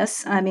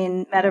business. I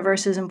mean,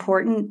 metaverse is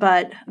important,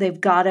 but they've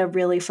got to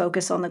really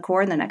focus on the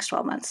core in the next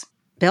 12 months.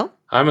 Bill?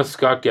 I'm a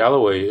Scott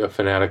Galloway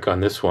fanatic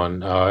on this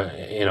one.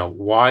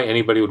 Why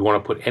anybody would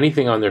want to put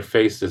anything on their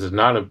face that does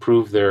not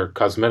improve their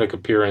cosmetic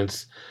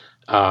appearance,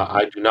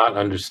 I do not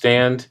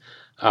understand.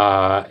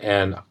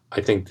 And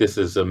I think this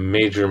is a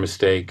major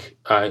mistake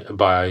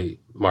by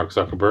Mark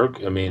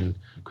Zuckerberg. I mean,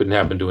 couldn't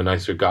happen to a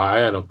nicer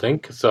guy, I don't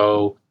think.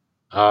 So,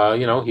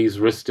 he's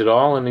risked it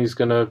all and he's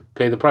going to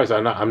pay the price.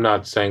 I'm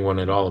not saying one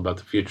at all about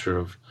the future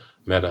of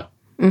Meta.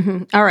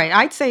 Mm-hmm. All right.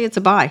 I'd say it's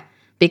a buy.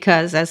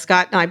 Because as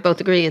Scott and I both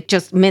agree, it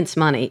just mints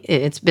money.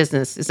 It's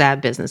business, it's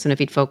ad business. And if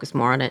he'd focus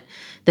more on it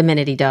the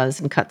minute he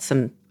does and cut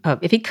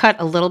if he cut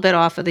a little bit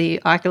off of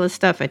the Oculus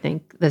stuff, I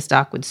think the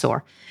stock would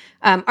soar.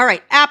 All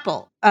right,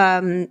 Apple.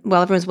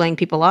 While everyone's laying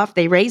people off,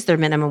 they raised their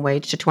minimum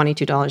wage to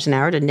 $22 an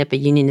hour to nip a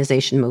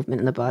unionization movement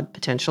in the bud,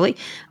 potentially.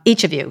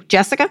 Each of you.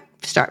 Jessica,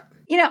 start.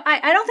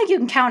 I don't think you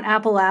can count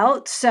Apple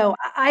out. So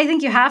I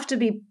think you have to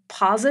be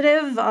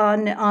positive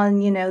on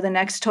the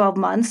next 12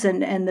 months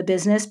and the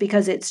business,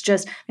 because it's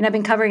just, I've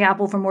been covering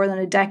Apple for more than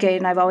a decade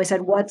and I've always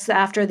said, what's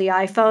after the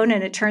iPhone?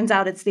 And it turns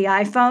out it's the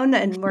iPhone,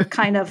 and we're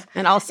kind of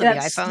and also the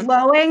iPhone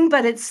slowing,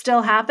 but it's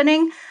still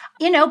happening.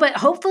 But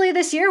hopefully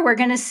this year we're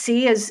going to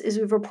see, as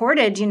we've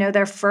reported,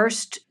 their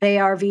first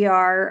AR,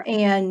 VR,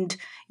 and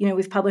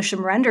we've published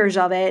some renders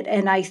of it.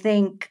 And I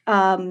think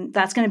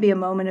that's going to be a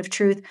moment of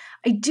truth.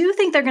 I do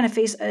think they're going to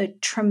face a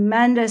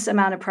tremendous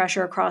amount of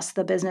pressure across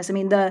the business. I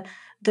mean, the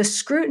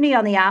scrutiny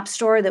on the App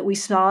Store that we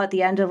saw at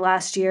the end of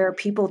last year,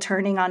 people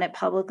turning on it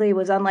publicly,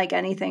 was unlike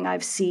anything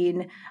I've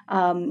seen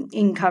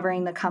in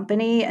covering the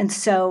company. And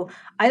so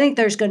I think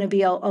there's going to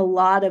be a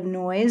lot of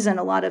noise and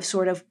a lot of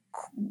sort of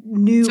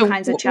new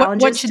kinds of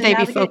challenges. What should they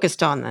be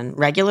focused on then?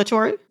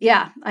 Regulatory?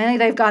 Yeah, I think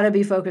they've got to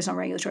be focused on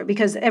regulatory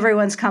because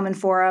everyone's coming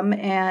for them,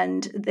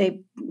 and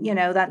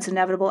that's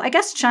inevitable. I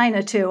guess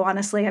China too,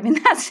 honestly. I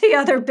mean, that's the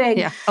other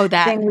big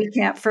thing we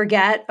can't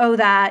forget.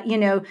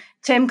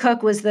 Tim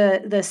Cook was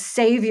the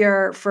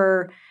savior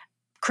for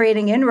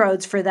creating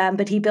inroads for them,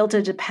 but he built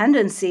a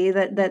dependency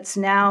that's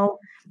now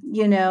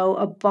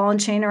a ball and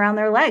chain around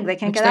their leg. They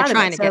can't get out of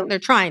it. They're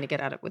trying to get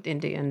out of it with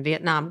India and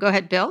Vietnam. Go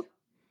ahead, Bill.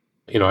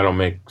 I don't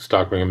make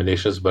stock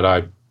recommendations, but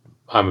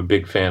I'm a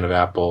big fan of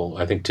Apple.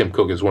 I think Tim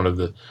Cook is one of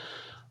the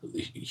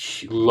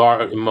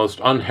most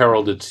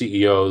unheralded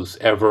CEOs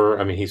ever.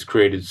 I mean, he's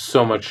created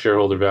so much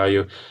shareholder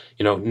value.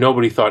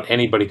 Nobody thought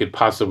anybody could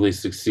possibly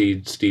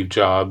succeed Steve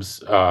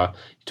Jobs.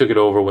 He took it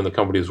over when the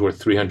company was worth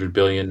 $300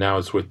 billion. Now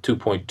it's worth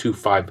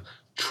 $2.25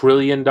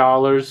 trillion.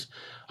 No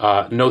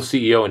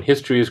CEO in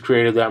history has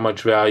created that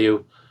much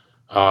value.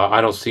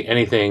 I don't see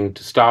anything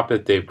to stop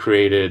it. They've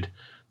created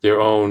their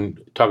own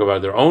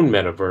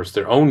metaverse,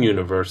 their own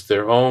universe,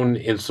 their own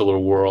insular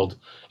world,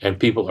 and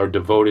people are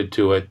devoted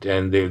to it,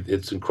 and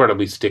it's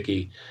incredibly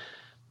sticky.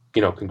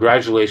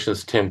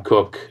 Congratulations, Tim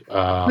Cook.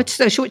 What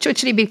should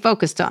he be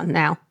focused on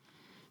now?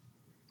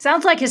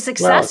 Sounds like his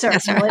successor.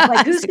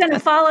 Like who's going to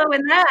follow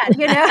in that,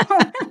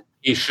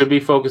 He should be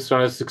focused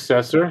on his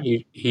successor.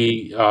 He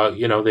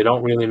they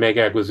don't really make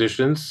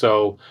acquisitions,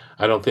 so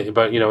I don't think,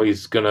 but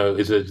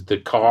is it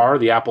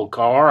the Apple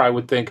car? I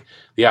would think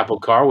the Apple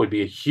car would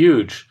be a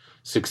huge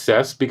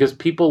success because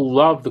people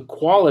love the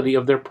quality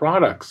of their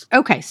products.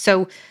 Okay,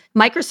 so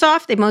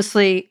Microsoft, they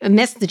mostly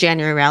missed the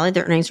January rally.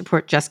 Their earnings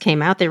report just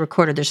came out. They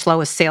recorded their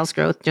slowest sales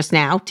growth just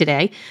now,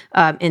 today,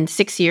 in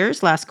 6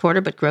 years, last quarter,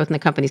 but growth in the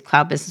company's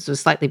cloud business was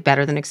slightly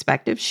better than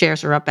expected.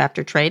 Shares are up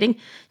after trading.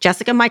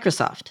 Jessica,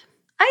 Microsoft.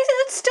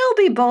 I'd still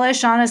be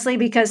bullish, honestly,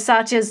 because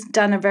Satya's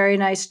done a very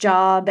nice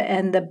job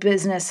and the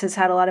business has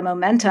had a lot of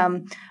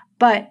momentum.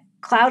 But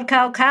cloud,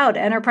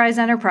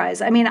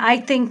 enterprise. I mean, I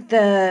think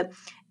the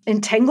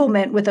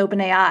entanglement with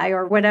OpenAI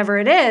or whatever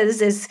it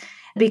is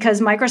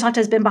because Microsoft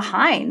has been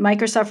behind.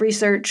 Microsoft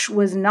research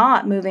was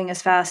not moving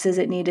as fast as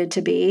it needed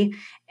to be.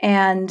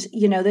 And,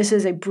 this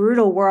is a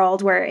brutal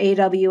world where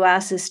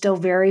AWS is still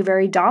very,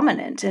 very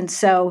dominant. And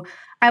so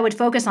I would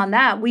focus on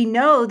that. We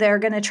know they're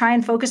going to try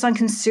and focus on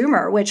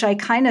consumer, which I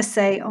kind of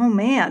say, oh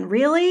man,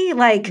 really?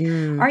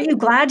 Aren't you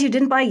glad you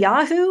didn't buy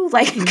Yahoo?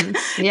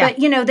 Yeah.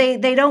 But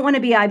they don't want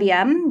to be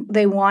IBM.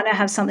 They want to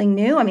have something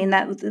new. I mean,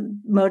 that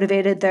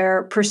motivated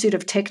their pursuit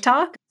of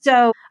TikTok.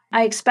 So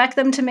I expect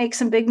them to make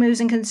some big moves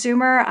in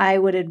consumer. I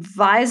would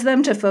advise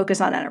them to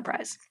focus on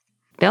enterprise.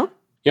 Bill?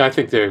 Yeah, I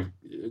think they've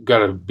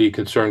got to be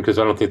concerned because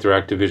I don't think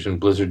their Activision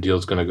Blizzard deal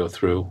is going to go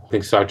through. I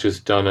think Satya's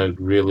done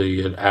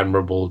an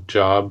admirable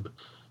job.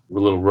 A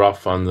little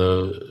rough on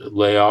the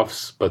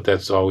layoffs, but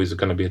that's always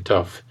going to be a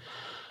tough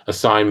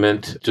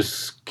assignment.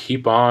 Just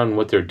keep on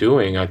what they're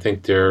doing. I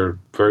think they're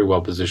very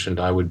well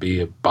positioned. I would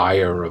be a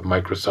buyer of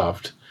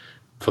Microsoft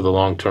for the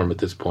long term at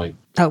this point.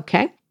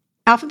 Okay.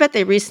 Alphabet,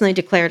 they recently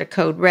declared a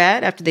code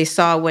red after they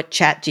saw what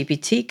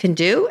ChatGPT can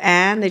do,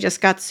 and they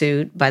just got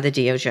sued by the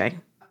DOJ.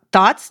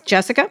 Thoughts,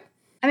 Jessica?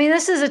 I mean,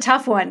 this is a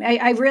tough one.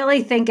 I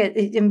really think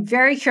I'm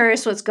very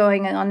curious what's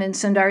going on in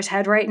Sundar's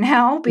head right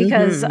now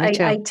because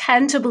I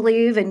tend to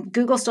believe, and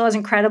Google still has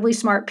incredibly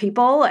smart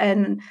people,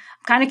 and I'm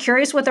kind of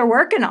curious what they're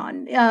working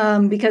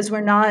on because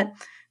we're not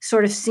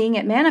sort of seeing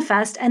it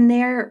manifest, and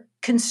they're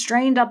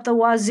constrained up the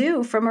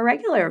wazoo from a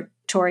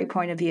regulatory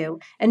point of view,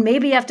 and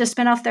maybe you have to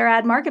spin off their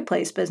ad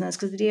marketplace business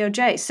because of the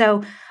DOJ.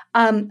 So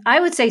I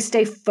would say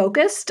stay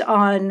focused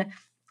on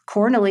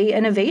cornerly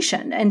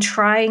innovation and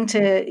trying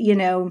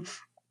to,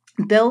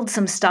 build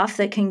some stuff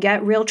that can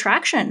get real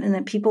traction and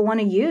that people want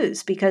to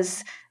use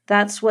because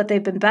that's what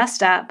they've been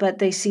best at, but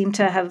they seem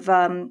to have,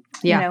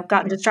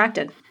 gotten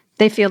distracted.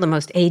 They feel the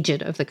most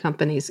aged of the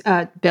companies.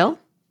 Bill?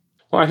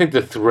 Well, I think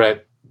the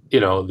threat, the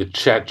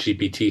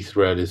ChatGPT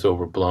threat is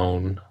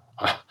overblown.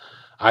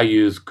 I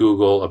use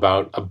Google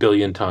about 1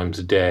 billion times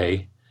a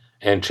day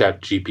and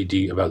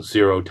ChatGPT about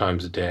 0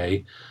 times a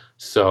day.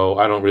 So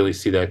I don't really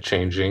see that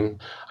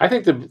changing. I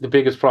think the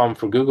biggest problem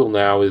for Google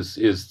now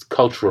is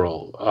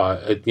cultural.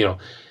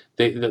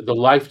 The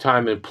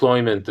lifetime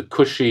employment, the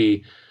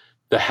cushy,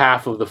 the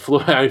half of the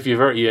floor. If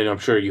you've ever, I'm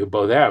sure you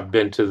both have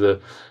been to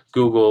the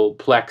Google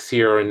Plex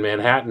here in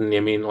Manhattan. I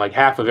mean, like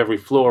half of every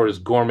floor is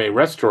gourmet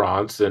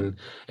restaurants and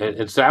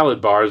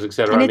salad bars, et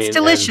cetera. And it's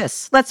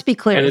delicious. Let's be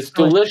clear. And it's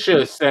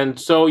delicious. And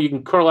so you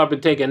can curl up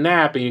and take a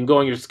nap and you can go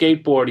on your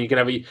skateboard and you can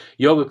have a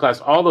yoga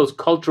class. All those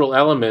cultural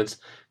elements,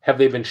 have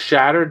they been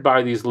shattered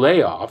by these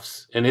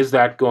layoffs? And is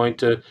that going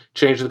to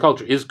change the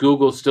culture? Is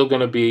Google still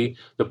going to be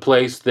the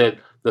place that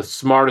the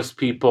smartest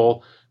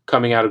people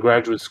coming out of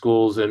graduate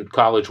schools and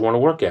college want to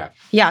work at?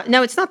 Yeah,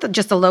 no, it's not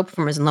just the low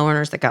performers and low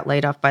earners that got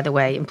laid off, by the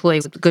way.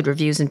 Employees with good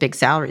reviews and big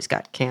salaries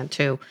got canned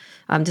too.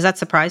 Does that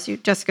surprise you,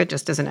 Jessica,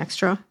 just as an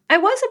extra? I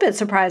was a bit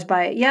surprised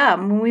by it. Yeah,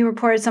 when we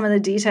reported some of the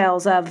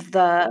details of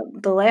the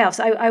layoffs,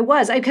 I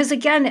was. Because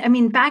again, I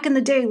mean, back in the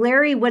day,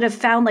 Larry would have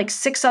found like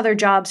 6 other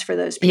jobs for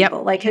those people.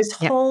 Yep. Like his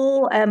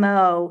whole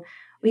MO.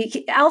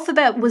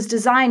 Alphabet was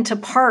designed to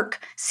park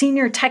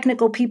senior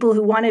technical people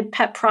who wanted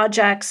pet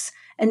projects,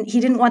 and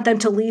he didn't want them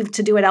to leave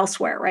to do it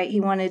elsewhere, right?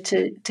 He wanted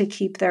to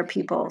keep their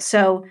people.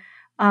 So,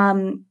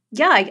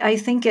 I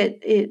think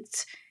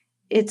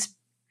it's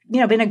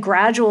been a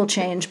gradual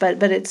change,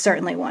 but it's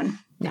certainly one.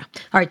 Yeah.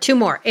 All right, 2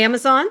 more.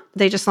 Amazon,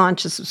 they just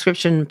launched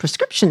a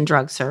prescription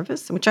drug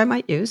service, which I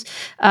might use.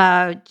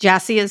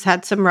 Jassy has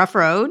had some rough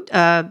road.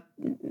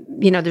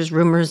 There's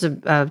rumors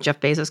of Jeff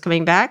Bezos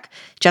coming back.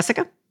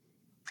 Jessica?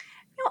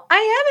 I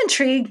am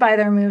intrigued by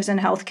their moves in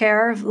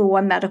healthcare, the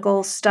One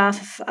Medical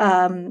stuff,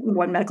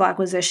 One Medical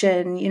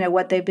acquisition,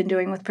 what they've been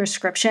doing with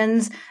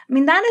prescriptions. I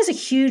mean, that is a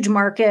huge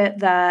market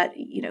that,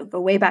 go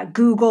way back.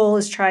 Google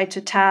has tried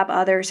to tap,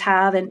 others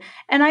have. And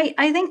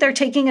I think they're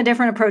taking a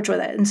different approach with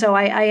it. And so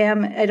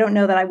I don't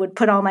know that I would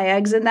put all my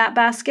eggs in that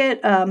basket.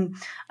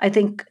 I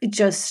think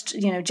just,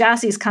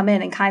 Jassy's come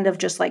in and kind of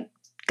just like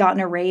gotten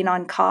a rein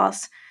on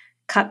costs,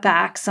 cut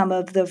back some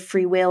of the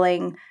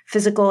freewheeling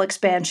physical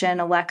expansion,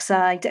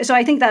 Alexa. So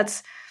I think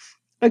that's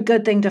a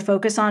good thing to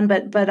focus on.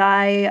 But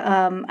I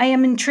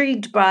am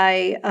intrigued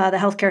by the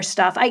healthcare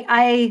stuff.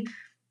 I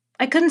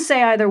couldn't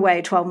say either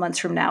way 12 months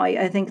from now.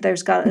 I think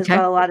it's got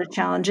a lot of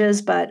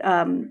challenges, but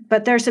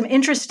there's some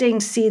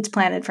interesting seeds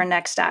planted for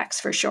next acts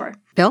for sure.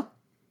 Bill?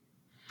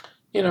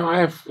 I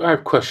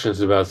have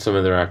questions about some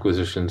of their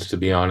acquisitions, to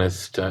be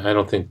honest. I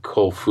don't think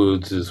Whole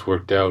Foods has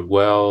worked out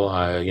well.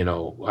 I don't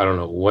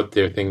know what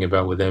they're thinking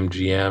about with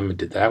MGM.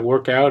 Did that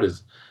work out?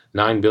 Is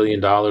 $9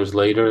 billion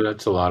later,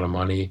 that's a lot of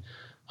money.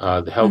 The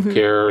Mm-hmm.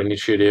 healthcare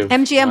initiative,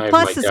 MGM I have my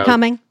Plus is doubts.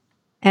 coming.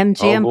 Oh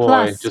MGM boy,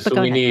 Plus. just But so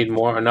go we ahead. need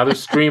another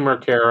streamer,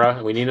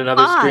 Kara. We need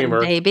another On, streamer.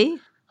 baby.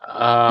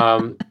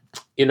 Um,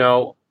 you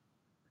know,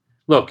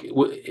 look,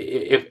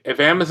 if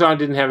Amazon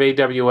didn't have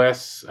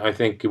AWS, I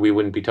think we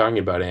wouldn't be talking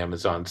about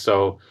Amazon.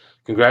 So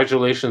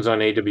congratulations on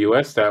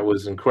AWS. That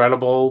was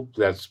incredible.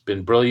 That's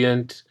been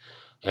brilliant,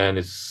 and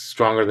it's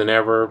stronger than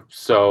ever.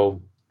 So,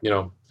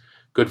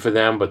 good for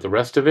them. But the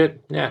rest of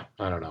it, yeah,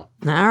 I don't know.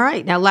 All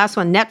right. Now, last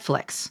one,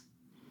 Netflix.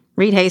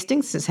 Reed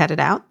Hastings is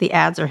headed out. The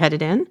ads are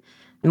headed in.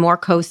 More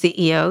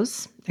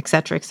co-CEOs, et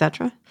cetera, et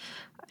cetera.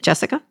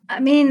 Jessica? I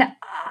mean,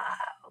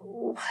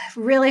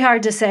 really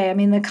hard to say. I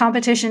mean, the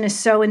competition is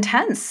so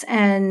intense,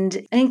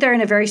 and I think they're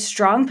in a very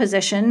strong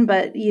position,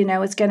 but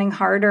it's getting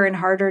harder and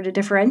harder to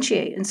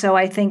differentiate. And so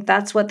I think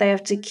that's what they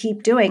have to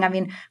keep doing. I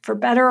mean, for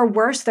better or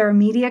worse, they're a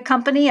media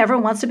company.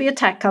 Everyone wants to be a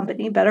tech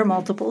company, better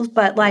multiples,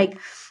 but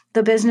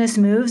the business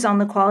moves on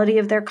the quality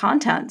of their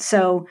content.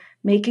 So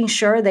making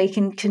sure they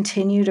can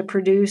continue to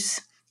produce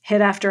hit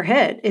after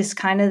hit is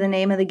kind of the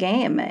name of the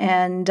game.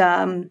 And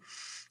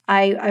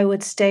I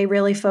would stay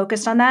really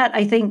focused on that.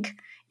 I think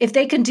if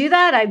they can do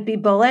that, I'd be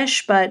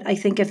bullish. But I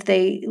think if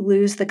they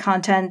lose the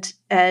content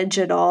edge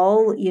at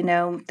all,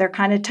 they're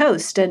kind of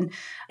toast. And,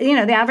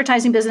 the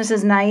advertising business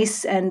is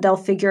nice and they'll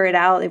figure it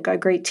out. They've got a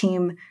great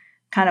team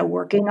kind of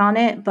working on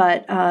it.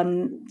 But,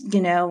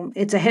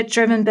 it's a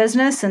hit-driven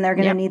business and they're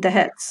going to need the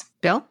hits.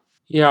 Bill?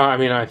 Yeah, I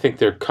mean, I think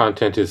their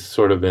content has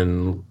sort of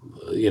been,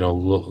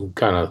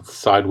 kind of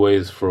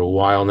sideways for a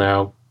while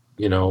now.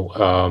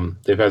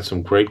 They've had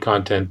some great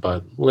content,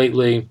 but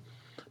lately,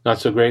 not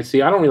so great.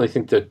 See, I don't really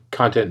think the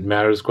content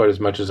matters quite as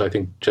much as I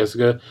think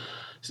Jessica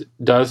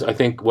does. I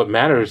think what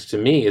matters to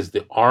me is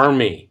the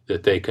army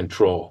that they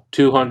control.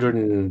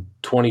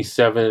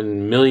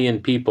 227 million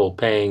people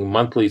paying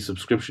monthly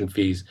subscription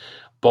fees,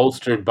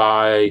 bolstered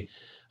by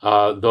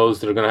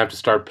those that are going to have to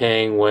start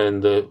paying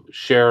when the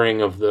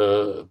sharing of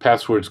the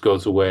passwords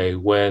goes away,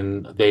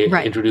 when they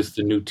introduce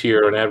the new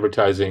tier on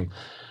advertising.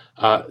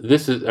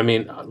 This is, I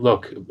mean,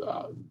 look,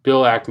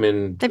 Bill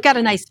Ackman. They've got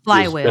a nice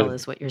flywheel,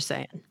 is what you're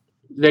saying.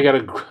 They got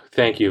a,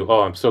 thank you.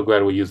 Oh, I'm so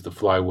glad we used the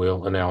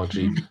flywheel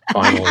analogy,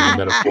 finally, the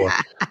metaphor.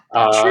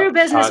 True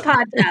business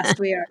podcast,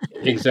 we are.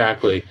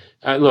 Exactly.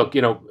 Look,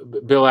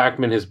 Bill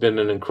Ackman has been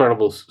an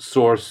incredible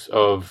source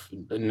of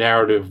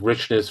narrative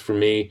richness for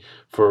me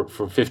for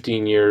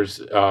 15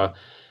 years.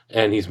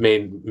 And he's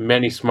made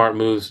many smart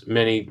moves,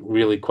 many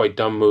really quite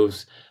dumb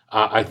moves.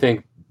 I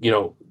think,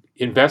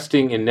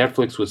 investing in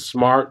Netflix was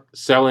smart.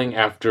 Selling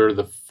after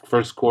the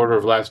first quarter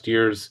of last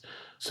year's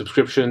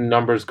subscription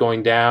numbers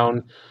going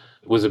down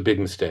was a big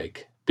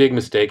mistake. Big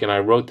mistake. And I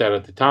wrote that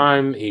at the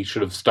time. He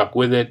should have stuck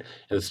with it.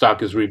 And the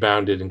stock has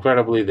rebounded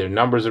incredibly. Their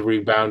numbers have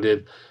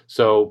rebounded.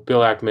 So Bill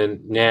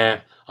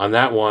Ackman, on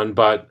that one.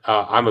 But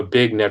I'm a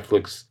big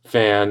Netflix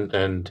fan,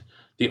 and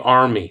the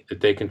army that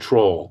they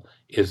control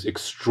is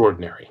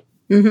extraordinary.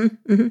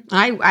 Mm-hmm,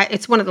 mm-hmm.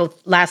 It's one of the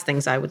last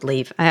things I would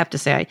leave. I have to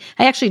say,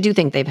 I actually do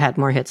think they've had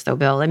more hits, though,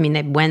 Bill. I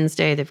mean,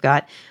 Wednesday, they've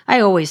got. I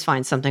always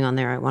find something on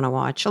there I want to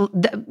watch.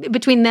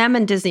 Between them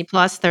and Disney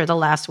Plus, they're the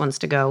last ones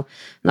to go,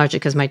 largely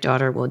because my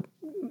daughter would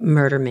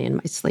murder me in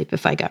my sleep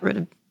if I got rid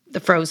of the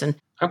Frozen.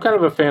 I'm kind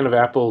of a fan of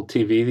Apple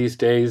TV these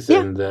days,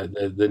 and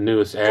the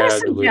newest ad.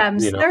 There's some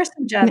gems. There are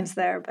some gems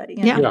there, but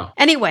yeah.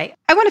 Anyway,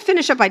 I want to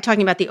finish up by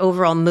talking about the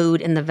overall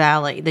mood in the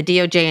Valley. The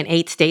DOJ in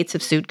 8 states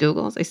have sued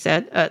Google, as I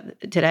said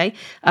today.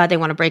 They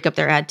want to break up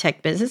their ad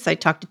tech business. I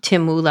talked to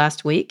Tim Wu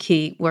last week.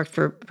 He worked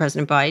for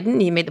President Biden.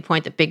 He made the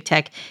point that big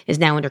tech is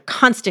now under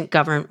constant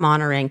government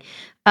monitoring.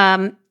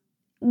 But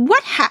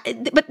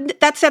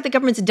that said, the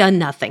government's done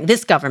nothing.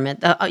 This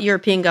government, the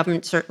European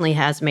government, certainly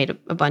has made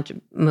a bunch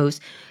of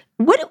moves.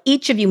 What do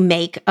each of you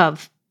make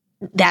of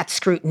that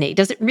scrutiny?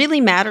 Does it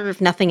really matter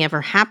if nothing ever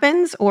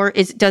happens, or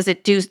does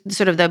it do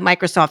sort of the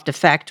Microsoft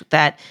effect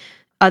that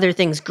other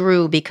things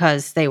grew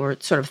because they were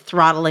sort of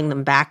throttling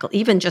them back?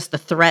 Even just the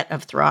threat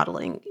of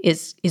throttling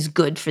is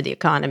good for the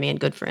economy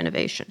and good for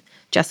innovation.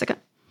 Jessica?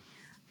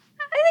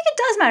 I think it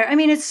does matter. I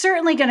mean, it's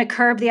certainly going to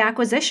curb the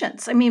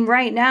acquisitions. I mean,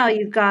 right now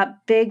you've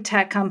got big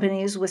tech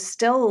companies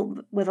with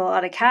a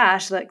lot of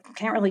cash that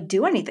can't really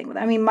do anything with it.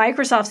 I mean,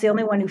 Microsoft's the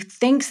only one who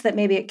thinks that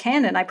maybe it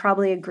can, and I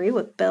probably agree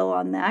with Bill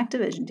on the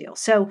Activision deal.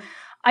 So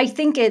I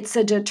think it's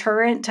a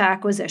deterrent to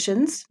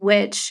acquisitions,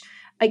 which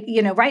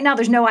right now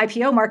there's no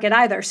IPO market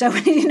either. So,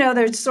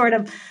 there's sort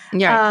of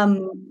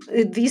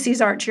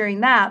VCs aren't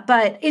cheering that.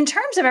 But in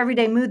terms of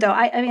everyday mood, though,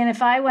 I mean,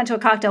 if I went to a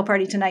cocktail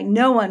party tonight,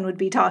 no one would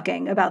be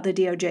talking about the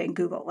DOJ and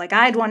Google.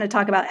 I'd want to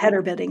talk about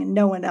header bidding and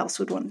no one else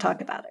would want to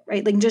talk about it,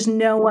 right? Just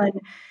no one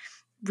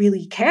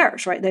really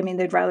cares, right? I mean,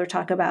 they'd rather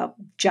talk about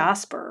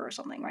Jasper or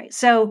something, right?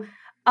 So,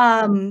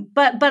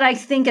 but I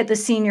think at the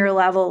senior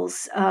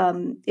levels,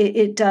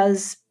 it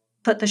does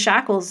put the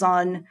shackles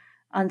on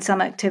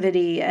some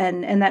activity,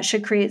 and that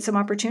should create some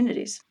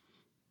opportunities.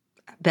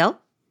 Bill?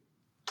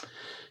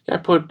 Yeah, I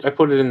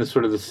put it in the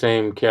sort of the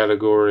same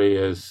category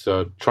as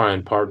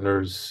Trian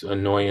Partners'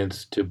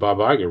 annoyance to Bob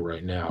Iger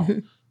right now.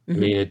 I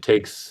mean, it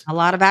takes a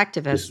lot of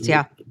activists.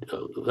 Yeah.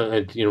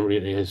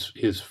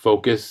 His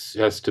focus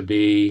has to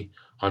be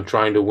on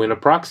trying to win a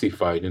proxy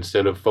fight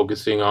instead of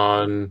focusing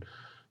on,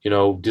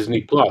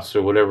 Disney Plus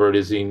or whatever it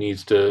is he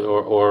needs to,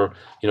 or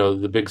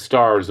the big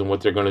stars and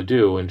what they're going to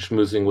do and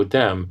schmoozing with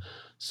them.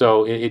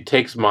 So it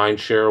takes mind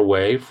share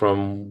away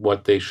from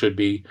what they should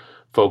be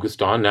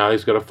focused on. Now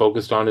he's got to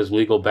focus on his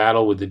legal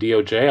battle with the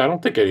DOJ. I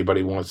don't think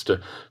anybody wants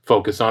to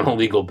focus on a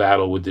legal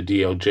battle with the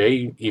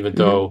DOJ, even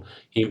though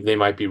they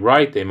might be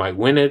right, they might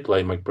win it,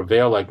 they might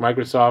prevail like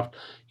Microsoft.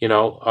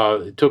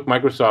 It took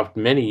Microsoft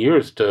many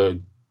years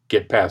to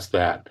get past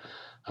that.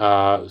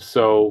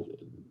 So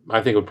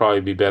I think it would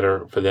probably be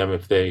better for them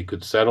if they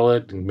could settle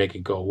it and make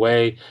it go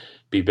away.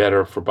 Be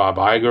better for Bob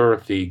Iger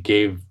if he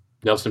gave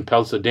Nelson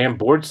Peltz a damn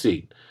board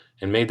seat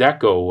and made that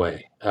go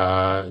away.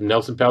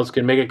 Nelson Peltz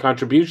can make a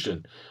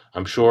contribution,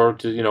 I'm sure,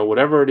 to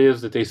whatever it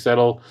is that they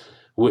settle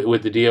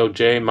with the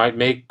DOJ might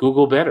make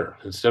Google better.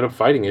 Instead of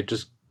fighting it,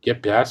 just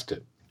get past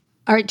it.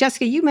 All right,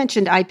 Jessica, you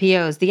mentioned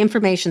IPOs. The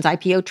Information's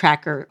IPO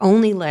tracker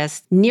only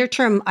lists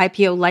near-term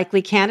IPO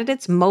likely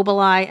candidates,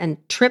 Mobileye and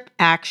Trip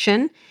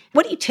Action.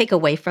 What do you take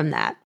away from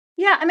that?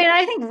 Yeah, I mean,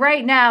 I think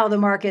right now the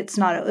market's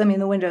not,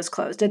 the window's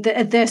closed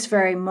at this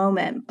very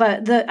moment.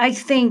 But I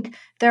think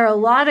there are a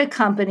lot of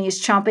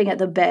companies chomping at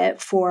the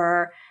bit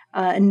for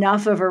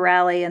enough of a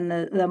rally in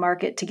the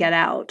market to get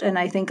out. And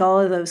I think all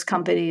of those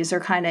companies are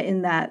kind of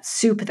in that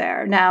soup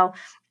there. Now,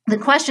 the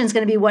question is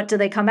going to be, what do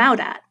they come out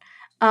at?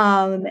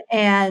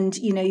 And,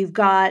 you've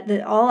got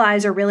all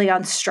eyes are really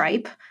on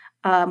Stripe,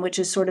 which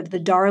is sort of the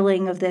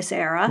darling of this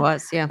era.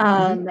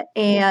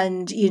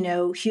 And,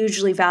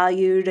 hugely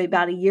valued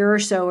about a year or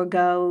so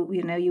ago.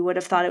 You would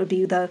have thought it would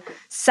be the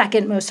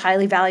second most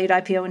highly valued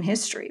IPO in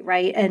history,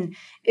 right? And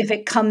if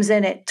it comes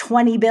in at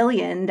 20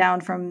 billion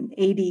down from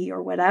 80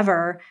 or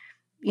whatever,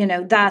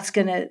 that's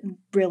going to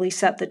really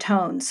set the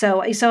tone.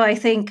 So I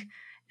think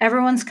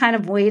everyone's kind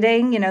of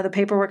waiting, the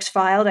paperwork's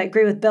filed. I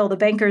agree with Bill, the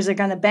bankers are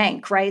going to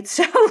bank, right?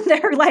 So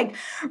they're like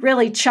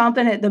really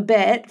chomping at the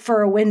bit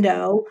for a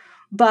window.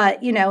 But,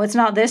 it's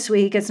not this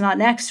week, it's not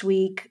next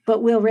week,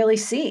 but we'll really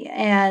see.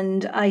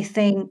 And I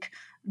think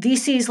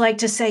VCs like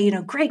to say,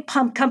 great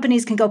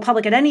companies can go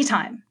public at any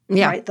time,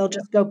 right? They'll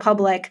just go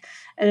public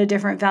at a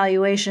different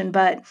valuation,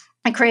 but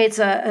it creates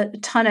a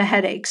ton of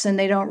headaches, and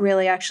they don't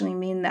really actually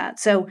mean that.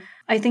 So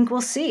I think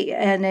we'll see.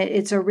 And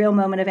it's a real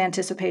moment of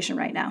anticipation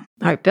right now.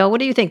 All right, Bill, what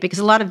do you think? Because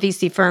a lot of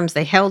VC firms,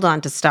 they held on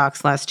to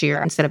stocks last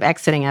year instead of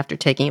exiting after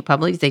taking it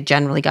public. They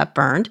generally got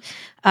burned.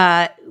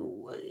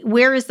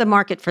 Where is the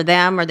market for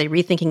them? Are they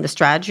rethinking the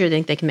strategy, or do they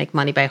think they can make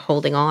money by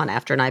holding on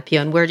after an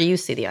IPO? And where do you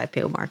see the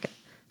IPO market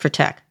for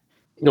tech?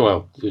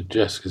 Well,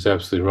 Jessica's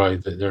absolutely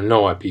right. There are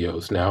no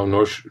IPOs now,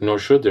 nor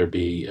should there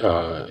be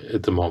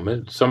at the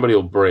moment. Somebody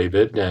will brave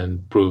it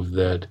and prove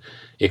that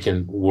it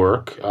can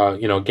work.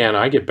 Again,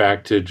 I get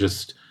back to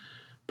just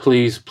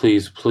please,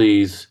 please,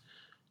 please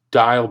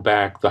dial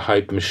back the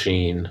hype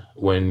machine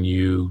when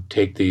you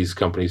take these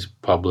companies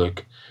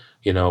public.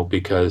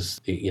 Because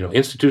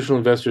institutional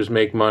investors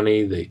make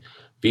money, the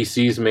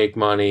VCs make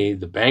money,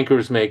 the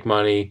bankers make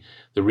money,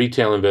 the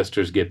retail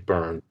investors get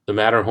burned. The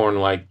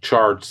Matterhorn-like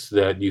charts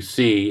that you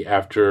see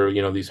after,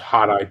 these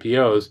hot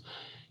IPOs,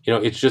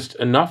 it's just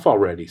enough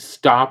already.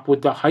 Stop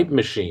with the hype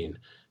machine.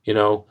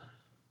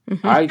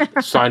 I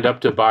signed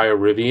up to buy a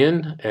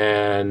Rivian,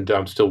 and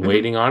I'm still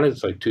waiting on it.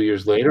 It's like 2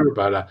 years later,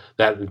 but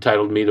that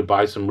entitled me to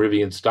buy some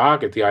Rivian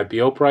stock at the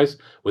IPO price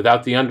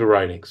without the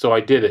underwriting. So I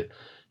did it.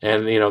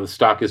 And, the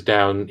stock is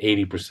down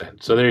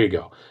 80%. So there you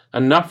go.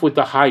 Enough with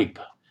the hype.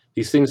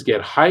 These things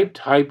get hyped,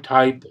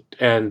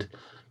 and,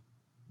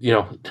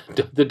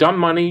 the dumb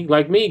money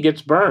like me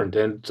gets burned.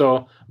 And so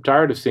I'm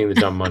tired of seeing the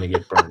dumb money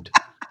get burned.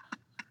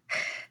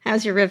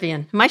 How's your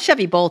Rivian? My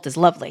Chevy Bolt is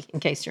lovely,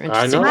 in case you're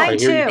interested. I know. I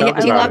hear you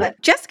talking about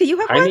it. Jessica, you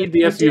have one? I need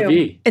the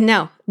SUV.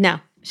 No.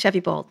 Chevy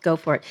Bolt. Go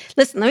for it.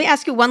 Listen, let me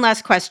ask you one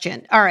last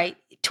question. All right.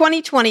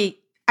 2020,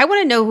 I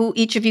want to know who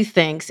each of you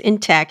thinks in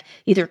tech,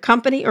 either a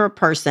company or a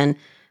person,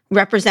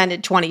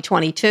 represented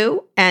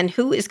 2022, and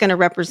who is going to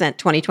represent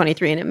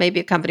 2023. And it may be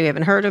a company we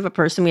haven't heard of, a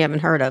person we haven't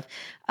heard of.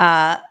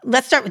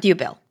 Let's start with you,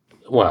 Bill.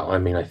 Well,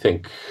 I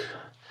think,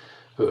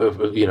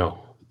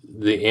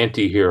 the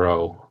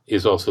anti-hero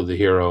is also the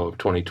hero of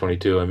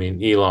 2022.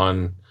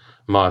 Elon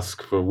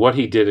Musk, for what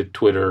he did at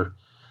Twitter,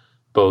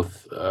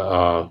 both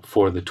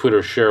for the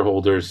Twitter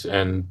shareholders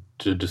and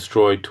to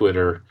destroy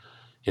Twitter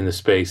in the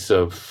space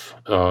of,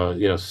 7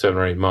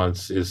 or 8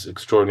 months is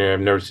extraordinary. I've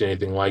never seen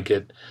anything like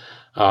it.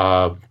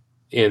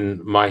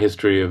 In my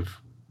history of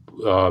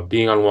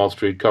being on Wall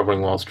Street,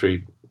 covering Wall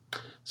Street.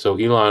 So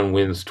Elon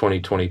wins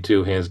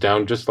 2022, hands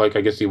down, just like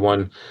I guess he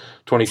won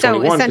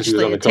 2021. So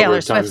essentially a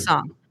Taylor Swift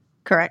song,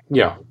 correct?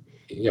 Yeah,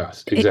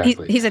 yes,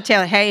 exactly. He's a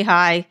Taylor, hey,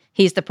 hi,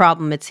 he's the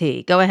problem, it's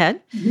he. Go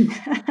ahead.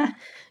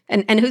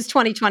 and who's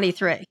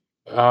 2023?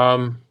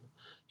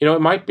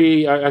 It might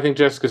be, I think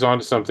Jessica's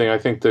onto something. I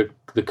think the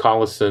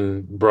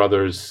Collison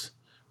brothers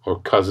or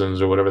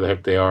cousins or whatever the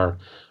heck they are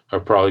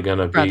probably going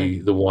to be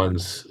the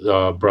ones,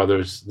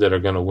 brothers, that are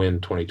going to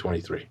win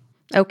 2023.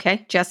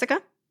 Okay.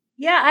 Jessica?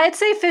 Yeah, I'd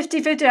say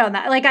 50-50 on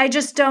that. Like, I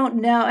just don't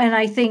know. And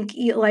I think,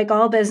 like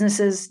all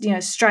businesses,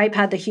 Stripe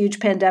had the huge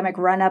pandemic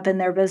run up in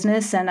their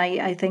business, and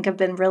I think have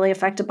been really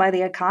affected by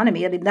the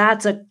economy. I mean,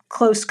 that's a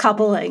close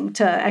coupling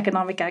to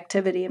economic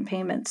activity and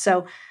payments.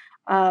 So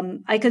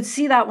I could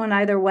see that one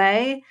either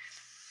way.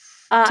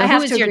 So I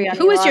have to agree on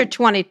who is your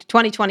Elon.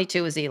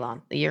 2022 is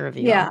Elon, the year of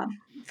Elon? Yeah,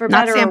 for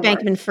Not better Sam or worse.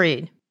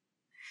 Bankman-Fried.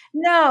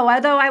 No,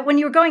 although when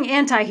you were going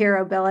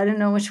anti-hero, Bill, I didn't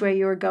know which way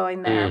you were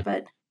going there,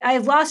 but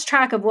I've lost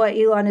track of what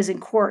Elon is in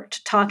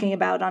court talking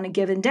about on a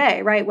given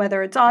day, right?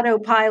 Whether it's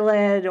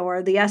autopilot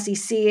or the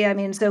SEC. I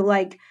mean, so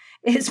like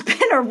it's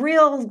been a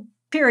real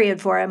period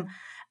for him.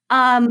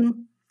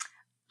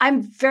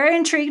 I'm very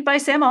intrigued by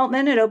Sam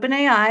Altman at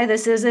OpenAI.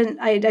 This isn't,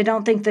 I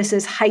don't think this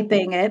is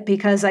hyping it,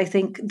 because I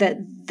think that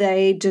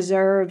they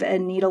deserve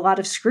and need a lot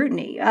of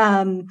scrutiny,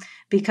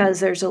 because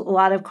there's a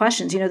lot of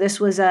questions. This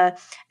was an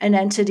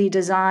entity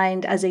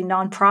designed as a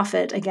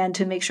nonprofit, again,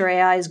 to make sure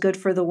AI is good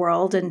for the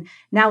world. And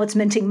now it's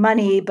minting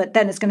money, but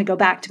then it's going to go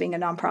back to being a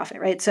nonprofit,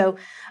 right? So,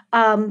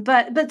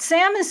 but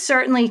Sam has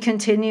certainly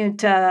continued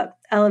to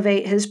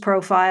elevate his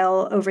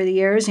profile over the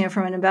years,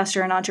 from an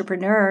investor and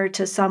entrepreneur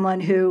to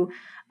someone who,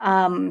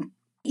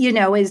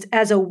 is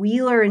as a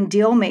wheeler and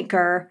deal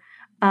maker,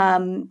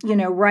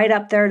 right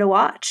up there to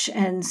watch.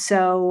 And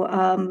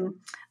so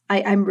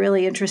I'm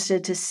really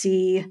interested to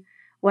see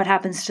what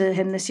happens to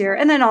him this year.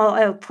 And then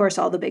of course,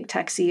 all the big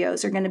tech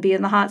CEOs are going to be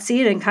in the hot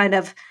seat and kind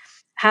of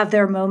have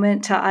their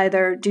moment to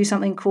either do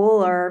something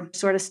cool or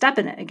sort of step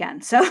in it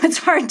again. So it's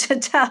hard to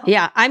tell.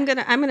 Yeah, I'm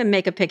gonna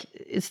make a pick.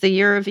 It's the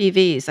year of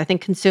EVs. I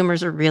think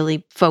consumers are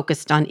really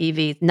focused on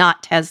EVs,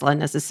 not Tesla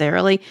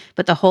necessarily,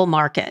 but the whole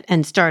market,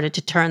 and started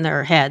to turn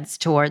their heads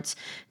towards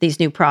these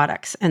new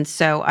products. And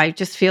so I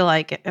just feel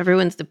like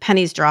the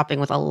penny's dropping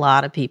with a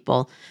lot of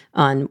people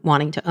on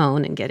wanting to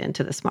own and get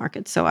into this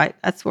market. So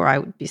that's where I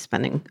would be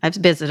spending. I've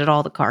visited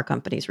all the car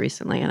companies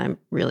recently, and I'm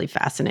really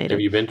fascinated.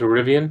 Have you been to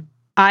Rivian?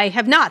 I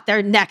have not.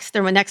 They're next.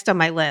 They're next on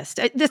my list.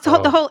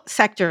 The whole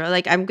sector.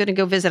 Like, I'm going to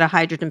go visit a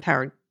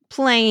hydrogen-powered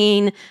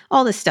plane.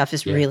 All this stuff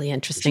is really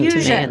interesting to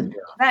me. And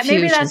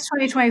maybe that's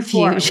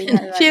 2024.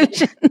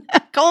 Fusion.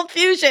 Cold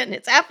fusion.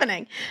 It's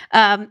happening.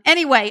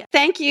 Anyway,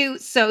 thank you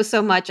so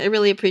much. I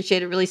really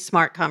appreciate it. Really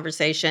smart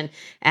conversation.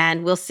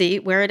 And we'll see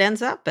where it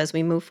ends up as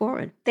we move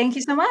forward. Thank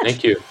you so much.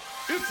 Thank you.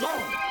 It's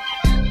on.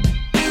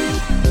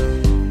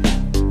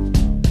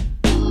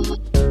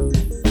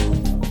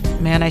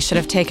 Man, I should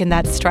have taken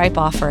that Stripe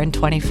offer in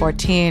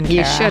 2014.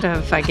 You Kara. should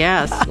have, I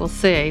guess. We'll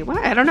see. Well,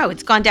 I don't know.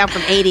 It's gone down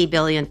from 80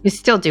 billion. You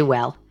still do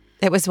well.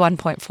 It was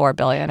 1.4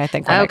 billion, I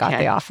think, when I got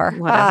the offer.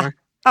 Whatever.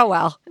 Oh,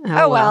 well.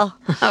 Oh, well.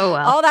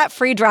 All that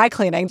free dry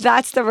cleaning.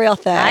 That's the real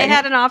thing. I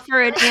had an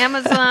offer at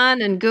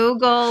Amazon and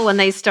Google when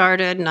they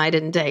started, and I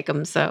didn't take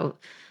them. So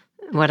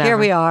whatever. Here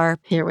we are.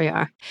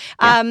 Yeah.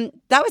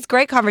 That was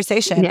great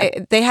conversation.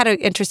 Yeah. They had an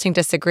interesting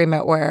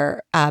disagreement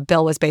where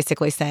Bill was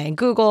basically saying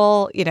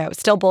Google,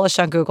 still bullish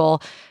on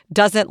Google,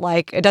 doesn't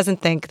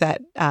think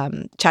that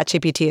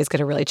ChatGPT is going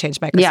to really change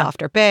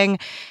Microsoft or Bing.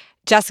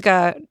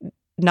 Jessica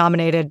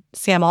nominated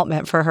Sam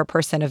Altman for her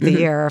Person of the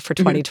Year for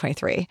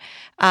 2023.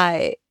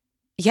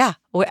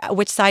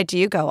 Which side do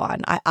you go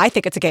on? I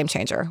think it's a game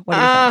changer. What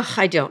do you think?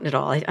 I don't at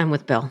all. I'm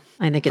with Bill.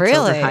 I think it's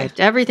Really? overhyped.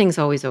 Everything's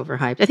always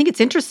overhyped. I think it's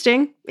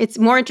interesting. It's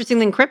more interesting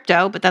than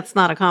crypto, but that's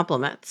not a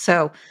compliment.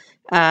 So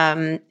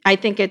I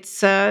think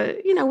it's,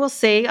 we'll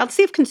see. I'll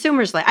see if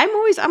consumers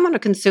I'm on a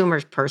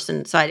consumer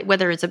person side,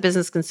 whether it's a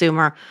business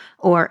consumer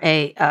or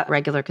a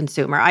regular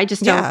consumer. I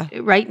just don't,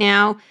 right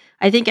now,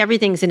 I think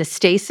everything's in a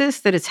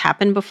stasis that has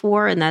happened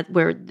before, and that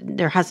where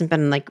there hasn't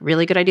been like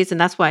really good ideas. And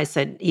that's why I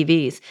said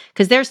EVs,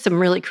 because there's some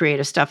really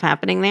creative stuff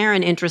happening there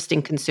and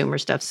interesting consumer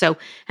stuff. So,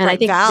 and I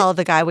think Val,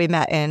 the guy we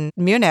met in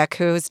Munich,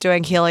 who's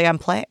doing hydrogen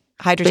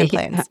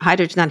planes.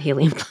 Hydrogen, not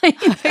helium plane.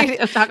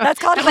 That's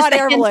called hot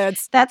air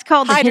balloons. That's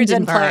called the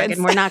hydrogen Hindenburg, planes.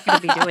 and we're not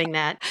going to be doing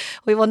that.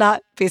 We will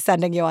not be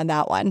sending you on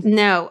that one.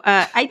 No,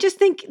 I just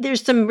think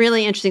there's some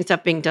really interesting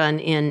stuff being done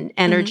in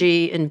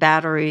energy and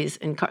batteries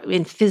and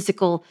in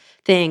physical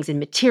things and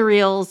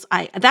materials.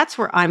 That's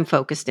where I'm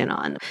focused in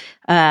on.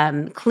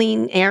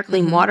 Clean air,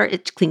 clean water,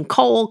 it's clean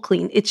coal,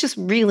 clean. It's just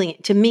really,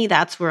 to me,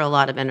 that's where a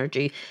lot of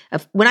energy.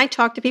 When I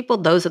talk to people,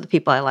 those are the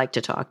people I like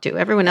to talk to.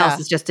 Everyone else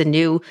is just a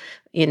new,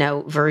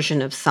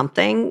 version of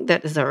something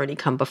that has already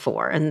come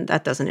before, and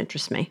that doesn't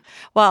interest me.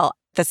 Well,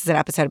 this is an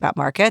episode about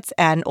markets,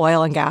 and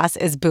oil and gas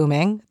is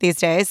booming these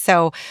days.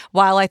 So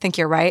while I think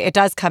you're right, it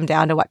does come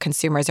down to what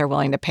consumers are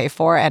willing to pay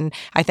for. And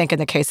I think in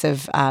the case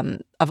of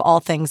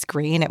all things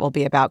green, it will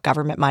be about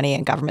government money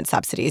and government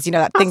subsidies.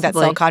 That thing that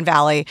Silicon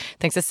Valley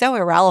thinks is so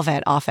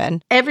irrelevant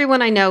often.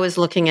 Everyone I know is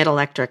looking at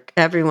electric.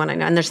 Everyone I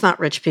know. And there's not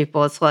rich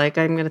people. It's like,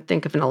 I'm going to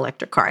think of an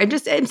electric car. I'm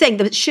saying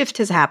the shift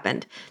has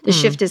happened. The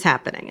shift is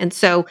happening. And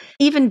so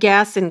even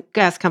gas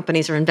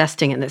companies are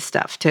investing in this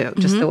stuff too,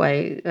 just the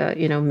way,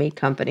 meat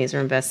companies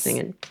are investing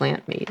in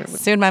plant meat.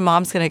 Soon my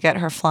mom's going to get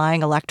her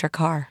flying electric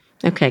car.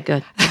 Okay,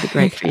 good. That'd be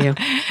great for you.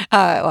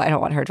 Well, I don't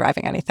want her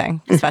driving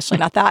anything, especially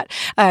not that.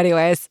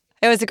 Anyways.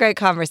 It was a great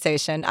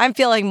conversation. I'm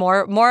feeling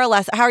more or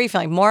less. How are you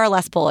feeling? More or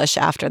less bullish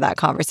after that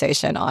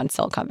conversation on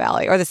Silicon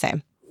Valley, or the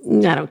same?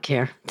 I don't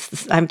care.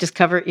 I'm just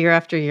covered year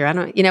after year. I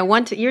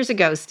don't, years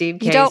ago, Steve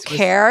Case. You don't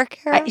care,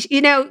 Kara?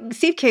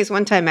 Steve Case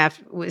one time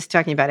was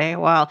talking about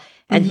AOL,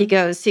 and he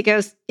goes,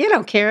 you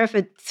don't care if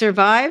it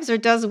survives or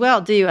does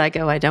well, do you? I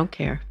go, I don't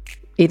care.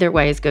 Either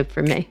way is good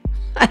for me.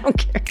 I don't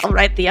care. I'll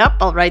write the up,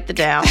 I'll write the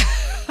down.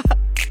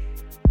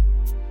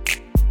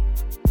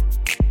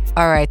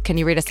 All right. Can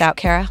you read us out,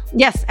 Kara?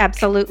 Yes,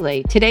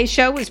 absolutely. Today's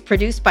show was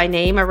produced by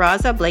Naima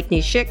Raza,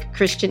 Blakeney Schick,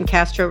 Christian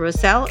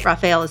Castro-Rosell,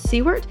 Rafaela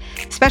Seward.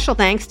 Special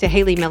thanks to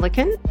Haley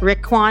Milliken.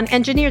 Rick Kwan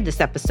engineered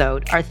this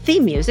episode. Our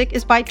theme music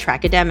is by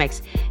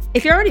Trackademics.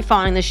 If you're already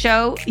following the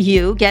show,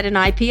 you get an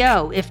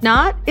IPO. If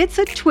not, it's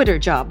a Twitter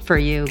job for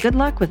you. Good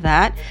luck with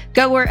that.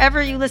 Go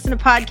wherever you listen to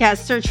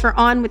podcasts, search for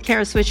On with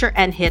Kara Swisher,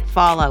 and hit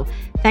follow.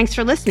 Thanks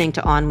for listening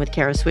to On with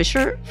Kara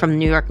Swisher from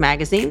New York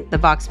Magazine, the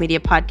Vox Media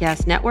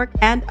Podcast Network,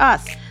 and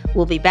us.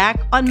 We'll be back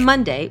on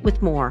Monday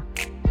with more.